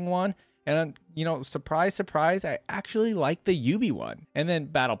Bewitching one. And, you know, surprise, surprise, I actually like the Yuumi one. And then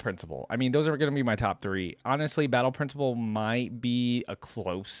Battle Principle. I mean, those are going to be my top three. Honestly, Battle Principle might be a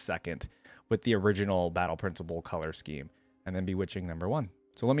close second with the original Battle Principle color scheme. And then Bewitching number one.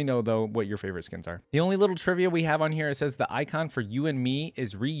 So let me know, though, what your favorite skins are. The only little trivia we have on here, it says the icon for You and Me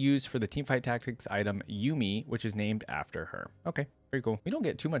is reused for the Teamfight Tactics item Yuumi, which is named after her. Okay, very cool. We don't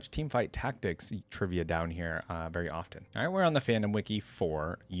get too much Teamfight Tactics trivia down here very often. All right, we're on the fandom wiki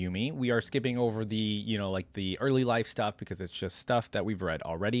for Yuumi. We are skipping over the, you know, like the early life stuff because it's just stuff that we've read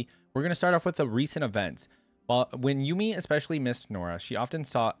already. We're going to start off with the recent events. When Yuumi especially missed Nora, she often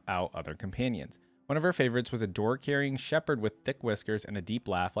sought out other companions. One of her favorites was a door-carrying shepherd with thick whiskers and a deep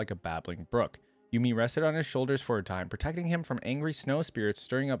laugh like a babbling brook. Yuumi rested on his shoulders for a time, protecting him from angry snow spirits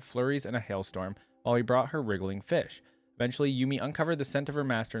stirring up flurries and a hailstorm, while he brought her wriggling fish. Eventually, Yuumi uncovered the scent of her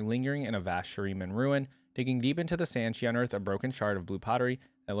master lingering in a vast Shuriman ruin. Digging deep into the sand, she unearthed a broken shard of blue pottery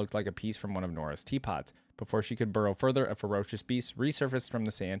that looked like a piece from one of Nora's teapots. Before she could burrow further, a ferocious beast resurfaced from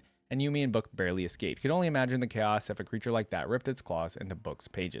the sand, and Yuumi and Book barely escaped. You could only imagine the chaos if a creature like that ripped its claws into Book's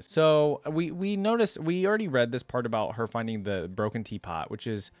pages. So we noticed, we already read this part about her finding the broken teapot, which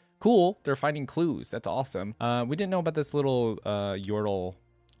is cool. They're finding clues. That's awesome. We didn't know about this little yordle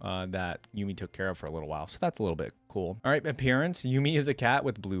that Yuumi took care of for a little while, so that's a little bit cool. All right, appearance. Yuumi is a cat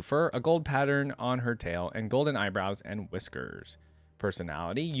with blue fur, a gold pattern on her tail, and golden eyebrows and whiskers.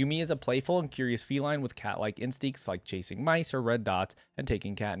 Personality. Yuumi is a playful and curious feline with cat-like instincts like chasing mice or red dots and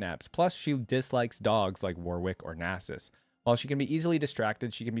taking cat naps. Plus, she dislikes dogs like Warwick or Nasus. While she can be easily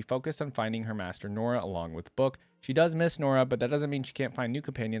distracted, she can be focused on finding her master Nora along with Book. She does miss Nora, but that doesn't mean she can't find new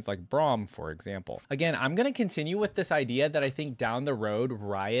companions like Braum, for example. Again, I'm going to continue with this idea that I think down the road,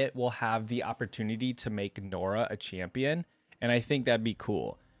 Riot will have the opportunity to make Nora a champion. And I think that'd be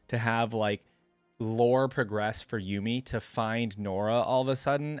cool to have like lore progress for Yuumi to find Nora all of a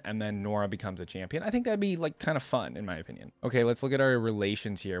sudden, and then Nora becomes a champion. I think that'd be like kind of fun in my opinion. Okay, let's look at our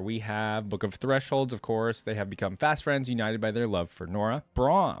relations here. We have Book of Thresholds, of course. They have become fast friends, united by their love for Nora.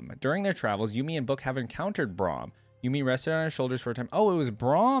 Braum. During their travels, Yuumi and Book have encountered Braum. Yuumi rested on her shoulders for a time. Oh, it was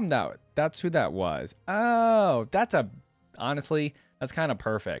Braum that's who that was. Oh, honestly, that's kind of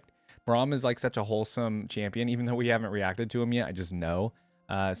perfect. Braum is like such a wholesome champion, even though we haven't reacted to him yet. I just know.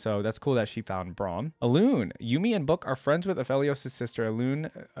 So that's cool that she found Braum. Elune. Yuumi and Book are friends with Aphelios' sister, Elune,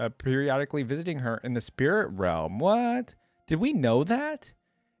 periodically visiting her in the spirit realm. What? Did we know that?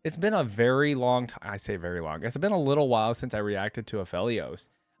 It's been a very long time. I say very long. It's been a little while since I reacted to Aphelios.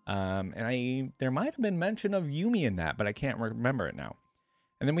 And there might have been mention of Yuumi in that, but I can't remember it now.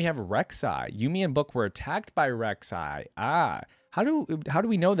 And then we have Rek'Sai. Yuumi and Book were attacked by Rek'Sai. Ah, how do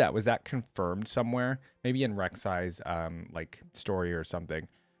we know that? Was that confirmed somewhere? Maybe in Rek'Sai's like story or something.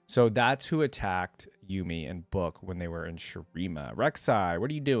 So that's who attacked Yuumi and Book when they were in Shurima. Rek'Sai, what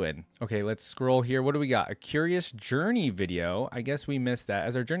are you doing? Okay, let's scroll here. What do we got? A Curious Journey video. I guess we missed that.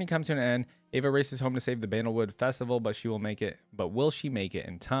 As our journey comes to an end, Ava races home to save the Bandlewood Festival, but will she make it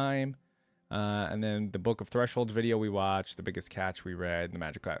in time? And then the Book of Thresholds video we watched, the biggest catch we read, the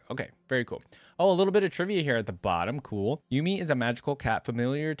magical cat. Okay, very cool. Oh, a little bit of trivia here at the bottom. Cool. Yuumi is a magical cat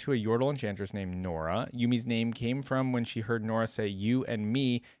familiar to a Yordle enchantress named Nora. Yumi's name came from when she heard Nora say you and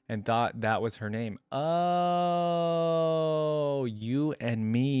me and thought that was her name. Oh, you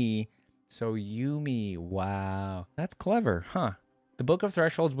and me. So Yuumi. Wow. That's clever, huh? The Book of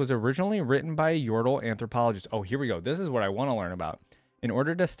Thresholds was originally written by a Yordle anthropologist. Oh, here we go. This is what I want to learn about. In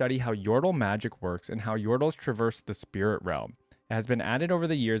order to study how Yordle magic works and how Yordles traverse the spirit realm. It has been added over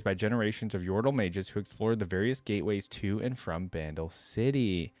the years by generations of Yordle mages who explored the various gateways to and from Bandle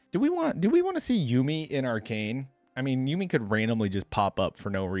City. Do we want to see Yuumi in Arcane? I mean, Yuumi could randomly just pop up for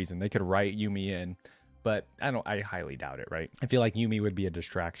no reason. They could write Yuumi in, but I highly doubt it, right? I feel like Yuumi would be a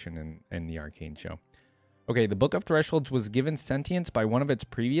distraction in the Arcane show. Okay, the Book of Thresholds was given sentience by one of its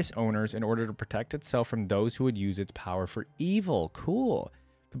previous owners in order to protect itself from those who would use its power for evil. Cool.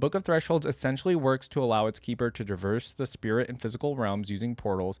 The Book of Thresholds essentially works to allow its keeper to traverse the spirit and physical realms using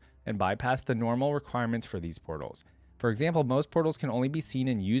portals and bypass the normal requirements for these portals. For example, most portals can only be seen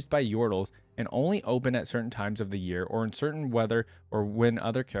and used by Yordles and only open at certain times of the year or in certain weather or when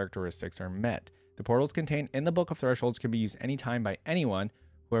other characteristics are met. The portals contained in the Book of Thresholds can be used anytime by anyone,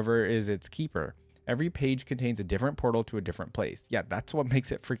 whoever is its keeper. Every page contains a different portal to a different place. Yeah, that's what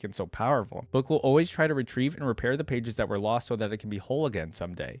makes it freaking so powerful. Book will always try to retrieve and repair the pages that were lost so that it can be whole again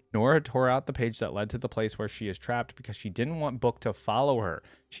someday. Nora tore out the page that led to the place where she is trapped because she didn't want Book to follow her.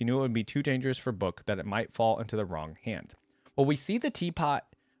 She knew it would be too dangerous for Book, that it might fall into the wrong hand. Well, we see the teapot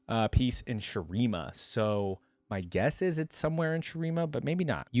piece in Shurima, so my guess is it's somewhere in Shurima, but maybe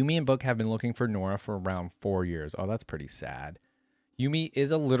not. Yuumi and Book have been looking for Nora for around 4 years. Oh, that's pretty sad. Yuumi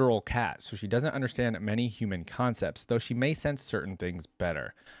is a literal cat, so she doesn't understand many human concepts, though she may sense certain things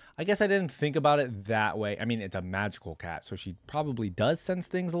better. I guess I didn't think about it that way. I mean, it's a magical cat, so she probably does sense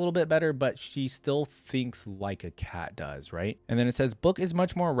things a little bit better, but she still thinks like a cat does, right? And then it says, Book is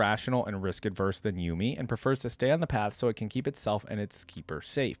much more rational and risk-adverse than Yuumi and prefers to stay on the path so it can keep itself and its keeper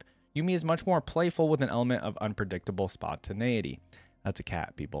safe. Yuumi is much more playful with an element of unpredictable spontaneity. That's a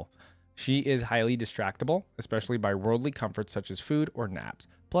cat, people. She is highly distractible, especially by worldly comforts such as food or naps.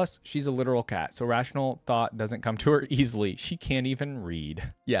 Plus, she's a literal cat, so rational thought doesn't come to her easily. She can't even read.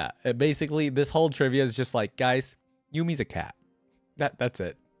 Yeah, basically, this whole trivia is just like, guys, Yuumi's a cat. That's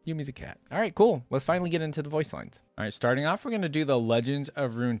it. Yuumi's a cat. All right, cool. Let's finally get into the voice lines. All right, starting off, we're going to do the Legends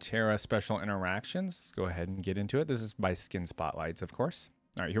of Runeterra special interactions. Let's go ahead and get into it. This is by Skin Spotlights, of course.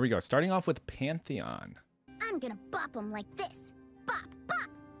 All right, here we go. Starting off with Pantheon. I'm gonna bop him like this. Bop, bop.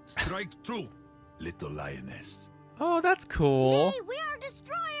 Strike true, little lioness. Oh, that's cool. Today we are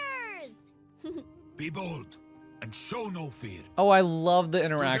destroyers. Be bold and show no fear. Oh, I love the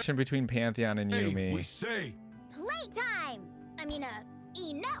interaction between Pantheon and Hey, Yuumi. we say Playtime. I mean,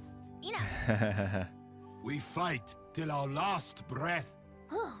 enough. we fight till our last breath.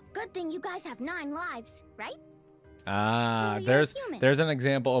 Oh, good thing you guys have 9 lives, right? Ah, So you're human. there's an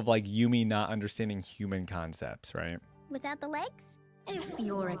example of like Yuumi not understanding human concepts, right? Without the legs? If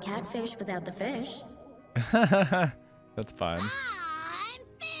you're a catfish without the fish. That's fun. I'm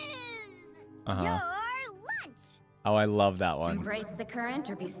Fizz. Uh-huh. Your lunch. Oh, I love that one. Embrace the current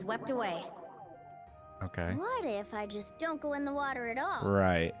or be swept away. Okay. What if I just don't go in the water at all?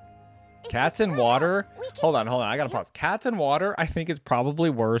 Right. If Cats we in split water. up, we can- Hold on. I gotta pause. Cats in water, I think, is probably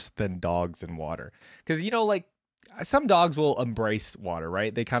worse than dogs in water. Because, you know, like, some dogs will embrace water,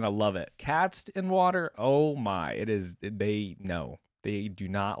 right? They kind of love it. Cats in water, oh my. They do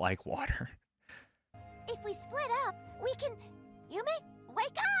not like water. If we split up, we can... Yuumi,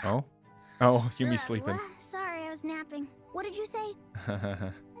 wake up! Oh, Yumi's sleeping. Sorry, I was napping. What did you say?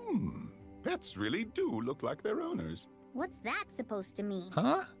 Pets really do look like their owners. What's that supposed to mean?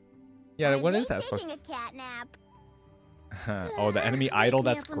 Huh? Yeah, what is that taking supposed a cat nap. to... Oh, the enemy idol,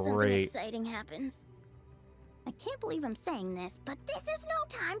 that's Wake me up when something great. exciting happens. I can't believe I'm saying this, but this is no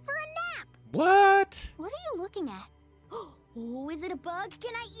time for a nap. What? What are you looking at? Oh, is it a bug?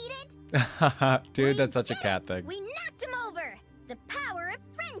 Can I eat it? Dude, that's such a cat thing. We knocked him over. The power of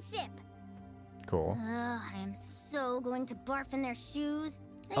friendship. Cool. I am so going to barf in their shoes.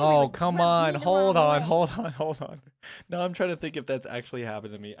 They Oh, really come rubbed on. me the Hold wrong on, way. hold on. No, I'm trying to think if that's actually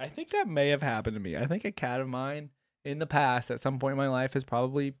happened to me. I think that may have happened to me. I think a cat of mine in the past at some point in my life has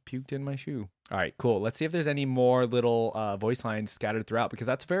probably puked in my shoe. All right, cool. Let's see if there's any more little voice lines scattered throughout because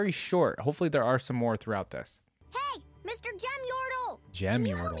that's very short. Hopefully there are some more throughout this. Hey, Mr. Gem Yordle. Gem Can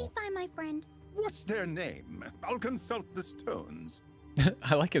you help me Yordle. find my friend? What's their name? I'll consult the stones.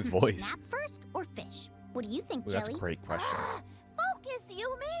 I like his voice. Nap first or fish? What do you think, Ooh, Jelly? that's a great question. Focus,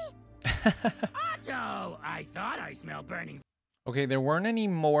 Yuumi. Otto, I thought I smelled burning. Okay, there weren't any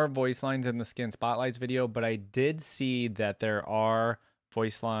more voice lines in the Skin Spotlights video, but I did see that there are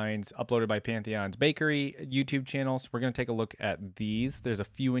voice lines uploaded by Pantheon's Bakery YouTube channel. So we're going to take a look at these. There's a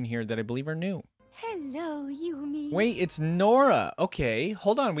few in here that I believe are new. Hello, Yuumi. Wait, it's Nora. Okay,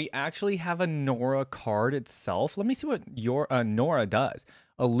 hold on. We actually have a Nora card itself. Let me see what your Nora does.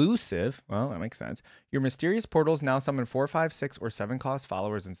 Elusive. Well, that makes sense. Your mysterious portals now summon 4, 5, 6, or 7 cost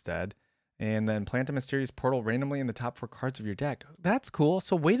followers instead. And then plant a mysterious portal randomly in the top 4 cards of your deck. That's cool.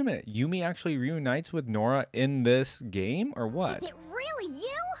 So wait a minute. Yuumi actually reunites with Nora in this game or what? Is it really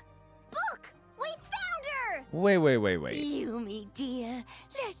you? Book, we found her. Wait. Yuumi, dear,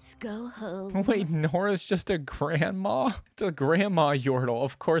 let's go home. Wait, Nora's just a grandma? It's a grandma Yordle.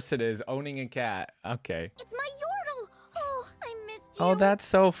 Of course it is. Owning a cat. Okay. It's my Yordle. Oh, I missed you. Oh, that's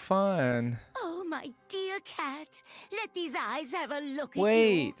so fun. Oh, my dear cat, let these eyes have a look at you.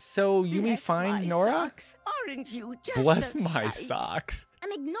 Wait, so Yuumi Bless finds my Nora? Socks. Aren't you just Bless a my sight? socks.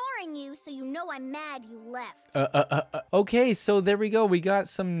 I'm ignoring you so you know I'm mad you left. Okay, so there we go. We got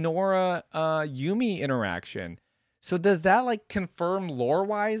some Nora Yuumi interaction. So does that like confirm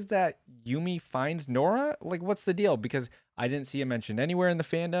lore-wise that Yuumi finds Nora? Like, what's the deal? Because I didn't see it mentioned anywhere in the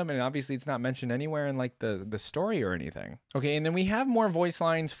fandom, and obviously it's not mentioned anywhere in like the story or anything. Okay, and then we have more voice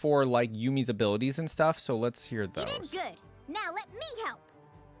lines for like Yumi's abilities and stuff. So let's hear You those. did good. Now let me help.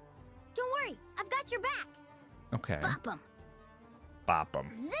 Don't worry, I've got your back. Okay. Bop 'em. Bop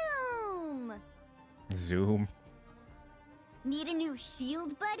 'em. Zoom. Zoom. Need a new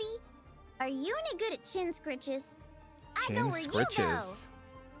shield, buddy? Are you any good at chin scritches? I Chin know where you go. scritches.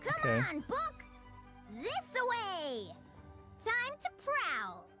 Come Okay. on, Book. This way. Time to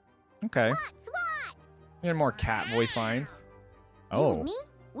prowl. Okay. Swat, swat. We had more cat voice lines. Oh. You and me,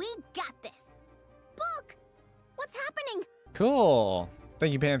 we got this. Book, what's happening? Cool.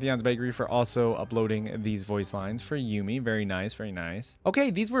 Thank you, Pantheon's Bakery, for also uploading these voice lines for Yuumi. Very nice, very nice.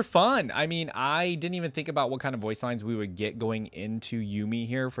 Okay, these were fun. I mean, I didn't even think about what kind of voice lines we would get going into Yuumi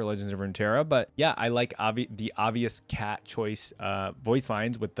here for Legends of Runeterra. But yeah, I like the obvious cat choice voice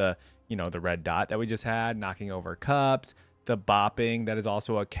lines with the, you know, the red dot that we just had, knocking over cups, the bopping, that is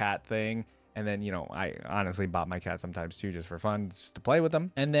also a cat thing. And then, you know, I honestly bop my cat sometimes too, just for fun, just to play with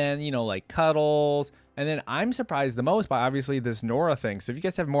them. And then, you know, like cuddles. And then I'm surprised the most by obviously this Nora thing. So if you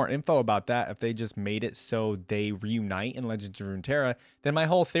guys have more info about that, if they just made it so they reunite in Legends of Runeterra, then my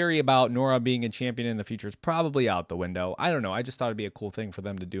whole theory about Nora being a champion in the future is probably out the window. I don't know. I just thought it'd be a cool thing for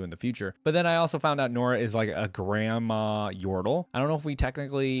them to do in the future. But then I also found out Nora is like a grandma Yordle. I don't know if we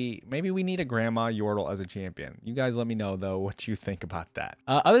technically, maybe we need a grandma Yordle as a champion. You guys let me know though what you think about that.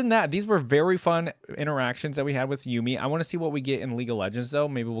 Other than that, these were very fun interactions that we had with Yuumi. I want to see what we get in League of Legends though.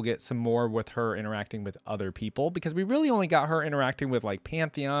 Maybe we'll get some more with her interacting with other people because we really only got her interacting with like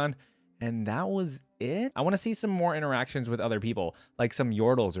Pantheon and that was it. I want to see some more interactions with other people, like some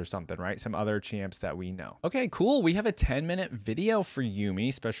Yordles or something, right? Some other champs that we know. Okay, cool. We have a 10-minute video for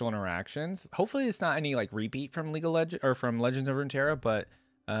Yuumi, special interactions. Hopefully it's not any like repeat from League of Legends or from Legends of Runeterra, but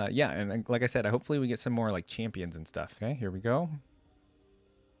yeah, and like I said, hopefully we get some more like champions and stuff. Okay, here we go.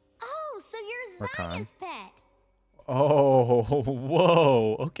 Oh, so you're Arcane. Zyna's pet. Oh,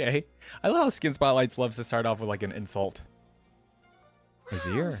 whoa. Okay. I love how Skin Spotlights loves to start off with like an insult.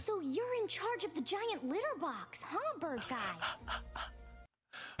 Azir. So you're in charge of the giant litter box, huh, bird guy?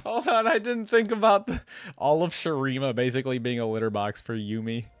 Hold on, I didn't think about all of Shurima basically being a litter box for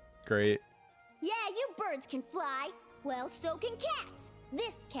Yuumi. Great. Yeah, you birds can fly. Well, so can cats.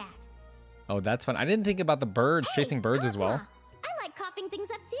 This cat. Oh, that's fun. I didn't think about the birds, Hey, chasing birds as well. Aqua. I like coughing things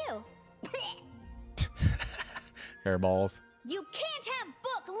up too. Hairballs. You can't have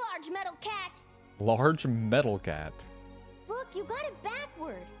Book, large metal cat. Large metal cat. Book, you got it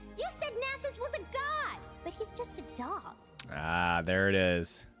backward. You said Nasus was a god, but he's just a dog. Ah, there it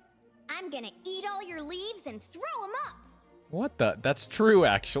is. I'm gonna eat all your leaves and throw them up. What the? That's true,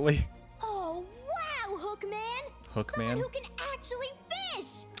 actually. Oh, wow, Hookman. Hook Someone man. who can actually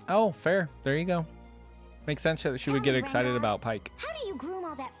fish. Oh, fair. There you go. Makes sense that she would get excited about pike. How do you groom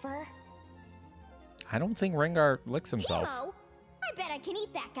all that fur? I don't think Rengar licks himself. Timo, I bet I can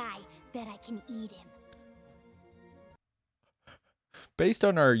eat that guy. Bet I can eat him. Based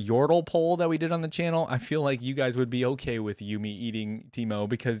on our Yordle poll that we did on the channel, I feel like you guys would be okay with Yuumi eating Timo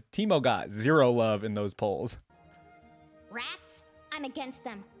because Timo got 0 love in those polls. Rats? I'm against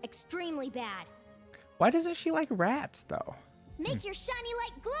them. Extremely bad. Why doesn't she like rats, though? Make your shiny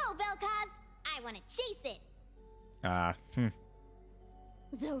light glow, Vel'Koz. I want to chase it.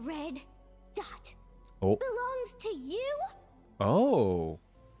 The red dot belongs to you? Oh,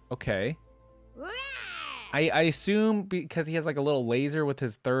 okay. Rawr! I assume because he has like a little laser with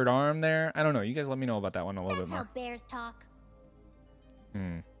his third arm there. I don't know. You guys let me know about that one a little That's bit more. how bears talk.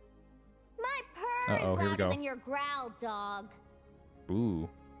 Hmm. My purr is Here we louder go. than your growl, dog. Ooh.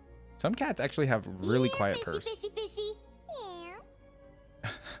 Some cats actually have really Here, quiet fishy, purrs. fishy, fishy.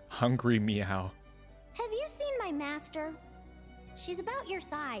 Meow. Hungry meow. Have you seen my master? She's about your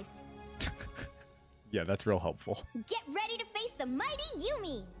size. Yeah, that's real helpful. Get ready to face the mighty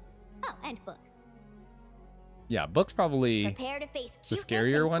Yuumi. Oh, and Book. Yeah, Book's probably Prepare to face the cuteness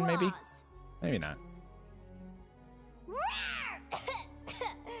scarier and one, maybe? claws. Maybe not. Rawr!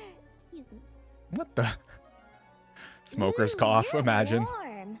 Excuse me. What the? Smoker's Ooh, cough, you're imagine.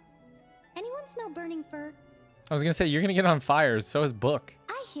 warm. Anyone smell burning fur? I was gonna say, you're gonna get on fire, so is Book.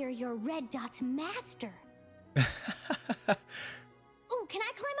 I hear you're Red Dot's master. Ooh, can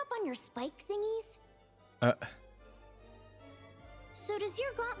I climb up on your spike thingies? So does your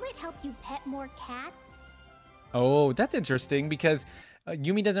gauntlet help you pet more cats? Oh, that's interesting because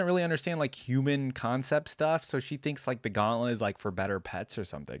Yuumi doesn't really understand like human concept stuff, so she thinks like the gauntlet is like for better pets or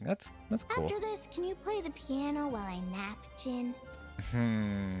something. That's cool. After this, can you play the piano while I nap, Jin?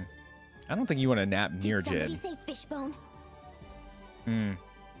 I don't think you want to nap near Did somebody Jid. say fishbone?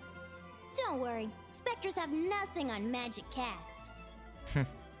 Don't worry, specters have nothing on magic cats.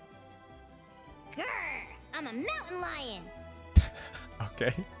 Grr! I'm a mountain lion.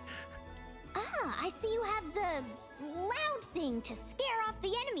 Okay. Ah, I see you have the loud thing to scare off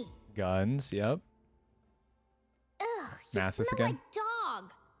the enemy. Guns, yep. Ugh, you Masses smell again?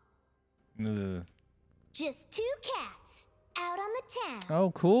 like dog. Ugh. Just 2 cats out on the town.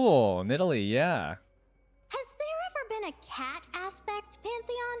 Oh, cool. In Italy, yeah. Has there ever been a cat aspect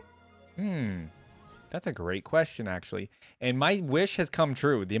Pantheon? That's a great question, actually. And my wish has come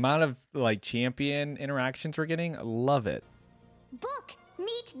true. The amount of like champion interactions we're getting, I love it. Book,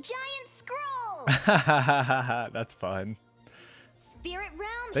 meet giant scroll. That's fun. Spirit realm.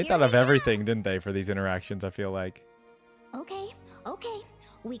 They here thought we of go. everything, didn't they, for these interactions, I feel like. Okay,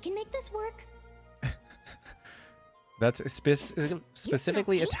 we can make this work. That's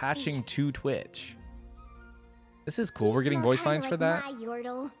specifically tasty. attaching to Twitch. This is cool. You We're getting smell voice kinda lines for like that. My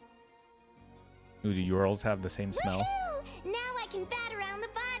Yordle. Ooh, do Yorls have the same smell? Woohoo! Now I can bat around the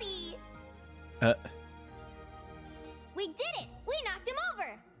body. We did it! We knocked him over.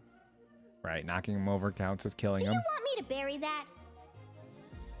 Right, knocking him over counts as killing Do you him. want me to bury that?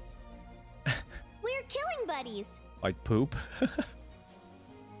 We're killing buddies. Like poop.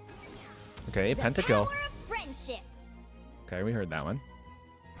 Okay, The pentakill. power of friendship. Okay, we heard that one.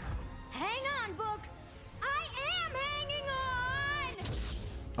 Hang on, Book. I am hanging on.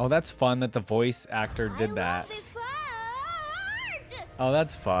 Oh, that's fun that the voice actor did I that. love this part. Oh,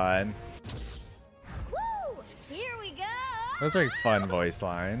 that's fun. Woo! Here we go. Those are fun voice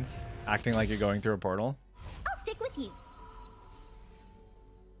lines. Acting like you're going through a portal. I'll stick with you.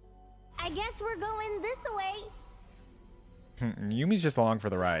 I guess we're going this way. Yumi's just along for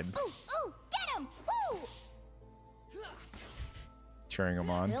the ride. Ooh, ooh, get him! Ooh! Cheering him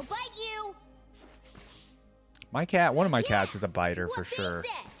on. We'll bite you. My cat, one of my cats is a biter for What they sure.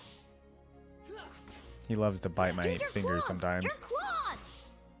 said. He loves to bite my Use your fingers claws, sometimes. Your claws.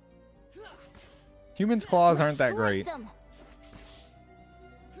 Humans' claws aren't that Slice great. 'em.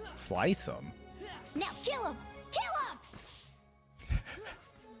 Slice them. Now kill him! Kill him!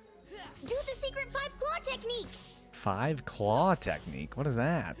 Do the secret 5-claw technique! 5 claw technique. What is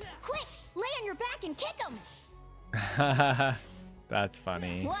that? Quick! Lay on your back and kick him! That's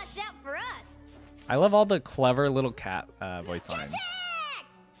funny. Watch out for us! I love all the clever little cat voice lines. Attack!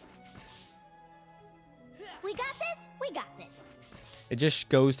 We got this! We got this! It just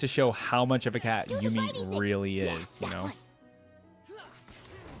goes to show how much of a cat Do the Yuumi bitey thing. really Yeah, is, you that know? one.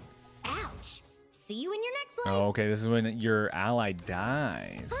 Ouch! See you in your next life! Oh, okay, this is when your ally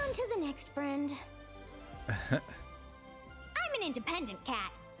dies. On to the next friend. I'm an independent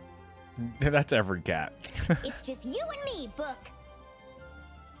cat. That's every cat. It's just you and me, Book.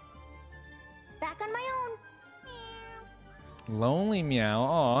 Back on my own. Lonely meow.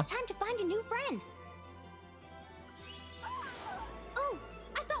 Aw. Time to find a new friend. Oh,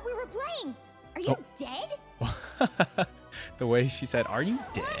 I thought we were playing. Are you dead? The way she said, "Are you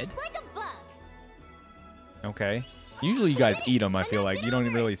dead?" Crushed like a bug. Okay. Usually you guys eat them, I feel like. You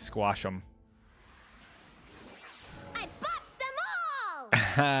don't really squash them. I bopped them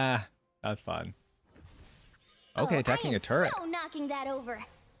all. That's fun. Okay, attacking a turret. So knocking that over.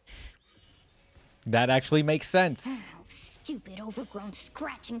 That actually makes sense. Stupid overgrown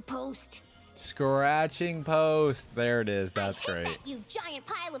scratching post. Scratching post. There it is. That's great. At you giant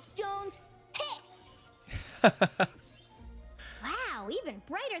pile of stones. Hiss. Wow, even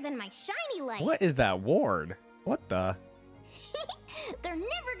brighter than my shiny light. What is that ward? What the? They're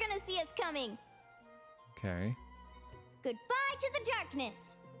never gonna see us coming. Okay. Goodbye to the darkness.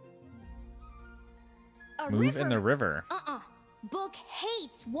 Move in the river. Book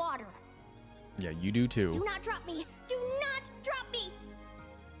hates water. Yeah, you do too. Do not drop me. Do not drop me.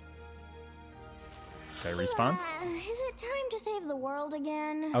 Okay, respawn. Is it time to save the world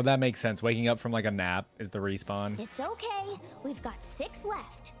again? Oh, that makes sense. Waking up from like a nap is the respawn. It's okay. We've got 6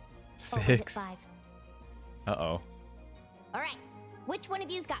 left. 6. Or was it 5? Uh-oh. All right. Which one of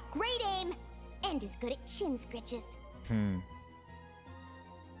you's got great aim and is good at chin scritches?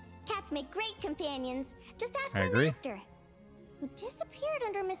 Cats make great companions. Just ask my master, who disappeared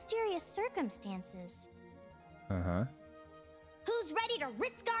under mysterious circumstances. Uh-huh. Who's ready to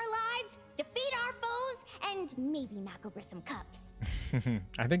risk our lives, defeat our foes, and maybe knock over some cups?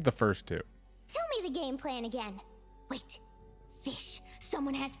 I think the first 2. Tell me the game plan again. Wait. Fish.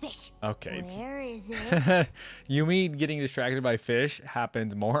 Someone has fish. Okay. Where is it? Yuumi getting distracted by fish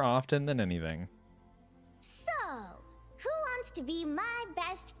happens more often than anything. So, who wants to be my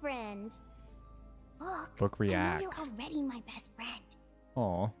best friend? Book reacts. I know you're already my best friend.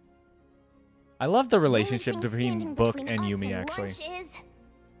 Aw. I love the relationship between Book and Yuumi, actually. Is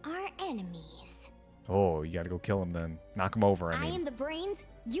our enemies. Oh, you gotta go kill him then. Knock him over, I am the brains,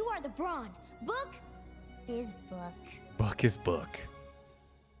 you are the brawn. Book is Book. Book is Book.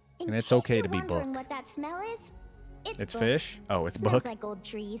 And it's okay to be Book. Book. What that smell is? It's Book. fish? Oh, it's Smells Book? like old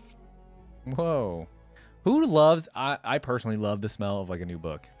trees. Whoa. Who loves... I personally love the smell of like a new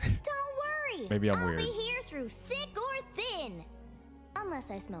book. Don't worry. Maybe I'm I'll weird. be here through thick or thin. Unless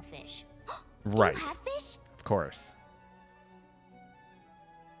I smell fish. Right. Do you have fish? Of course.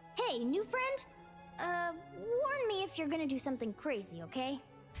 Hey, new friend? Warn me if you're gonna do something crazy, okay?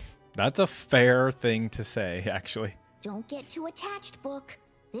 That's a fair thing to say, actually. Don't get too attached, Book.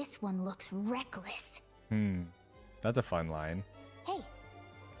 This one looks reckless. That's a fun line. Hey.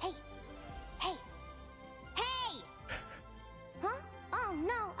 Hey. Hey. Hey! Huh? Oh,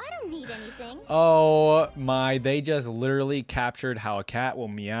 no, I don't need anything. Oh my, they just literally captured how a cat will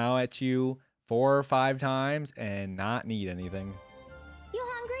meow at you 4 or 5 times and not need anything. You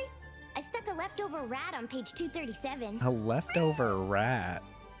hungry? I stuck a leftover rat on page 237. A leftover rat?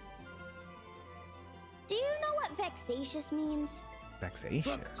 Do you know what vexatious means?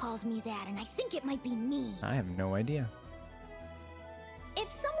 Vexatious? Book called me that, and I think it might be me. I have no idea.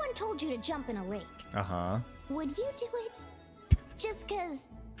 If someone told you to jump in a lake, would you do it? Just 'cause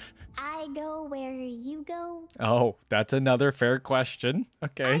I go where you go? Oh, that's another fair question.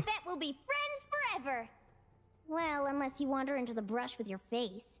 Okay. I bet we'll be friends forever. Well, unless you wander into the brush with your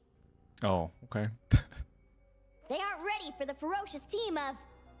face. Oh, okay. They aren't ready for the ferocious team of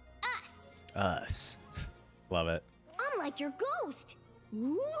us. Us. Love it. I'm like your ghost.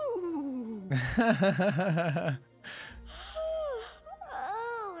 Ooh.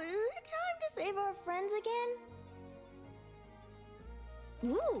 Oh, is it time to save our friends again?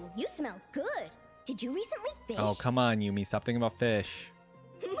 Ooh, you smell good. Did you recently fish? Oh, come on, Yuumi. Stop thinking about fish.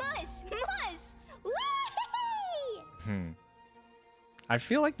 Mush, mush. Whee! I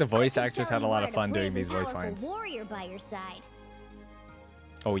feel like the voice actors had a lot of fun doing these voice lines. Warrior by your side.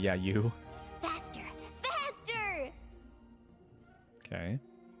 Oh, yeah, you. Faster, faster. Okay.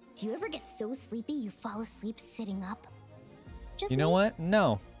 Do you ever get so sleepy you fall asleep sitting up? Just You know what?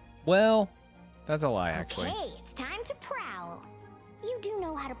 No. Well, that's a lie, actually. Okay, it's time to prowl. You do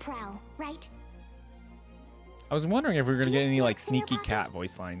know how to prowl, right? I was wondering if we were going to Do you get any, have like, snacks in your sneaky pocket? cat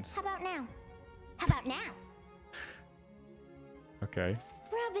voice lines. How about now? How about now? Okay.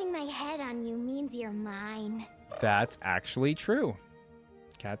 Rubbing my head on you means you're mine. That's actually true.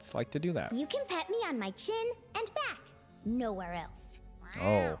 Cats like to do that. You can pet me on my chin and back. Nowhere else.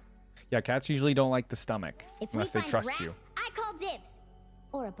 Oh. Yeah, cats usually don't like the stomach. If Unless we they find trust a rat, you. I call dibs.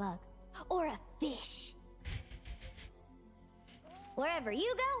 Or a bug. Or a fish. Wherever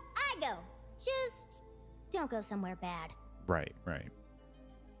you go, I go. Just don't go somewhere bad. Right, right.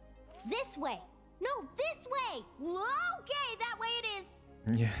 This way. No, this way. Okay, that way it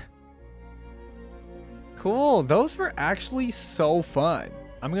is. Yeah. Cool. Those were actually so fun.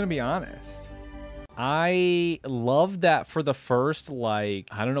 I'm gonna be honest. I love that for the first, like,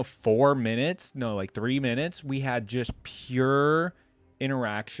 I don't know, 4 minutes, no, like 3 minutes, we had just pure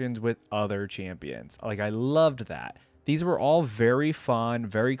interactions with other champions. Like, I loved that. These were all very fun,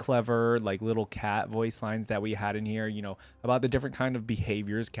 very clever, like little cat voice lines that we had in here, you know, about the different kind of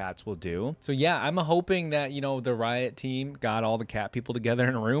behaviors cats will do. So yeah, I'm hoping that, you know, the Riot team got all the cat people together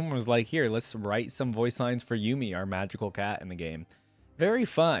in a room and was like, here, let's write some voice lines for Yuumi, our magical cat in the game. Very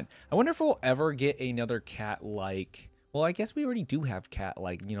fun. I wonder if we'll ever get another cat like, well, I guess we already do have cat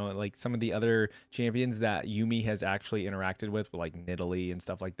like, you know, like some of the other champions that Yuumi has actually interacted with like Nidalee and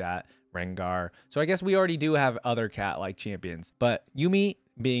stuff like that, Rengar. So I guess we already do have other cat like champions, but Yuumi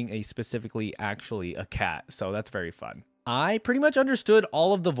being a specifically actually a cat. So that's very fun. I pretty much understood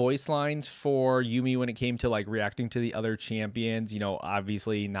all of the voice lines for Yuumi when it came to like reacting to the other champions, you know,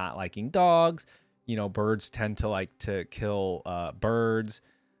 obviously not liking dogs. You know, birds tend to like to kill birds.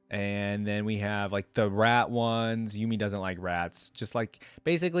 And then we have like the rat ones. Yuumi doesn't like rats. Just like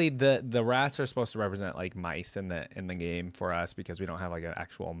basically the rats are supposed to represent like mice in the game for us because we don't have like an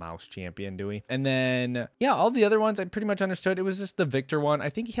actual mouse champion, do we? And then yeah, all the other ones I pretty much understood. It was just the Victor one. I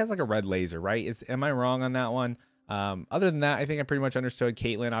think he has like a red laser, right? Am I wrong on that one? Other than that, I think I pretty much understood.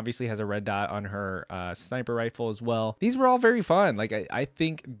 Caitlyn obviously has a red dot on her sniper rifle as well. These were all very fun. Like, I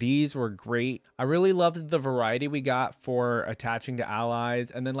think these were great. I really loved the variety we got for attaching to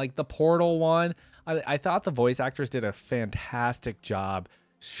allies. And then like the portal one, I thought the voice actors did a fantastic job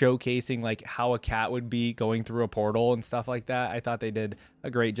showcasing like how a cat would be going through a portal and stuff like that. I thought they did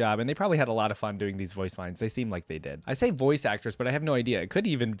a great job, and they probably had a lot of fun doing these voice lines. They seem like they did. I say voice actors, but I have no idea. It could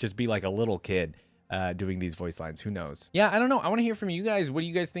even just be like a little kid doing these voice lines. Who knows? Yeah, I don't know. I want to hear from you guys. What do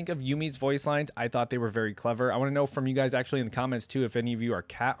you guys think of Yuumi's voice lines? I thought they were very clever. I want to know from you guys actually in the comments too, if any of you are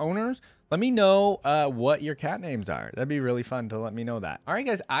cat owners. Let me know what your cat names are. That'd be really fun to let me know that. All right,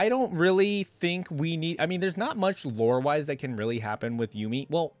 guys, I don't really think we need, I mean, there's not much lore-wise that can really happen with Yuumi.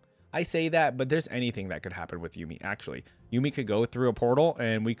 Well, I say that, but there's anything that could happen with Yuumi, actually. Yuumi could go through a portal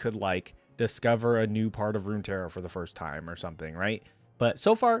and we could like discover a new part of Runeterra for the first time or something, right? But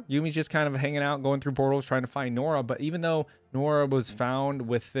so far, Yuumi's just kind of hanging out, going through portals, trying to find Nora. But even though Nora was found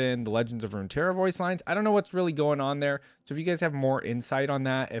within the Legends of Runeterra voice lines, I don't know what's really going on there. So if you guys have more insight on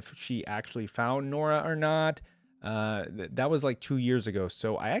that, if she actually found Nora or not, that was like 2 years ago.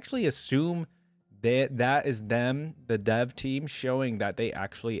 So I actually assume that is them, the dev team, showing that they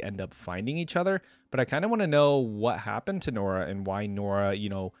actually end up finding each other. But I kind of want to know what happened to Nora and why Nora, you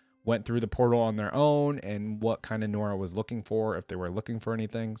know, went through the portal on their own and what kind of Nora was looking for, if they were looking for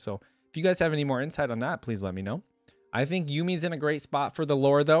anything. So if you guys have any more insight on that, please let me know. I think Yuumi's in a great spot for the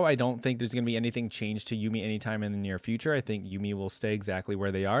lore, though. I don't think there's going to be anything changed to Yuumi anytime in the near future. I think Yuumi will stay exactly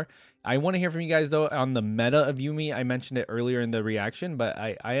where they are. I want to hear from you guys, though, on the meta of Yuumi. I mentioned it earlier in the reaction, but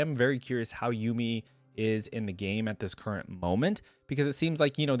I am very curious how Yuumi is in the game at this current moment, because it seems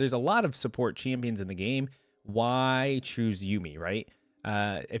like, you know, there's a lot of support champions in the game. Why choose Yuumi, right?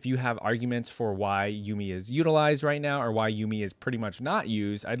 If you have arguments for why Yuumi is utilized right now or why Yuumi is pretty much not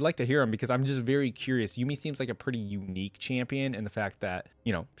used, I'd like to hear them, because I'm just very curious. Yuumi seems like a pretty unique champion in the fact that,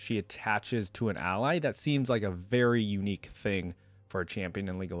 you know, she attaches to an ally. That seems like a very unique thing for a champion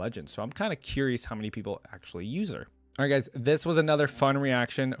in League of Legends. So I'm kind of curious how many people actually use her. All right, guys, this was another fun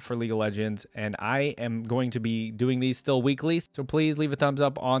reaction for League of Legends, and I am going to be doing these still weekly. So please leave a thumbs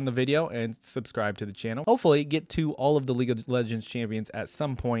up on the video and subscribe to the channel. Hopefully get to all of the League of Legends champions at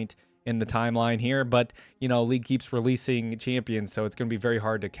some point in the timeline here, but you know, League keeps releasing champions, so it's going to be very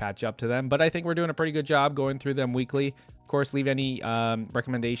hard to catch up to them. But I think we're doing a pretty good job going through them weekly. Of course, leave any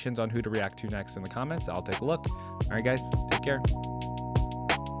recommendations on who to react to next in the comments. I'll take a look. All right, guys, take care.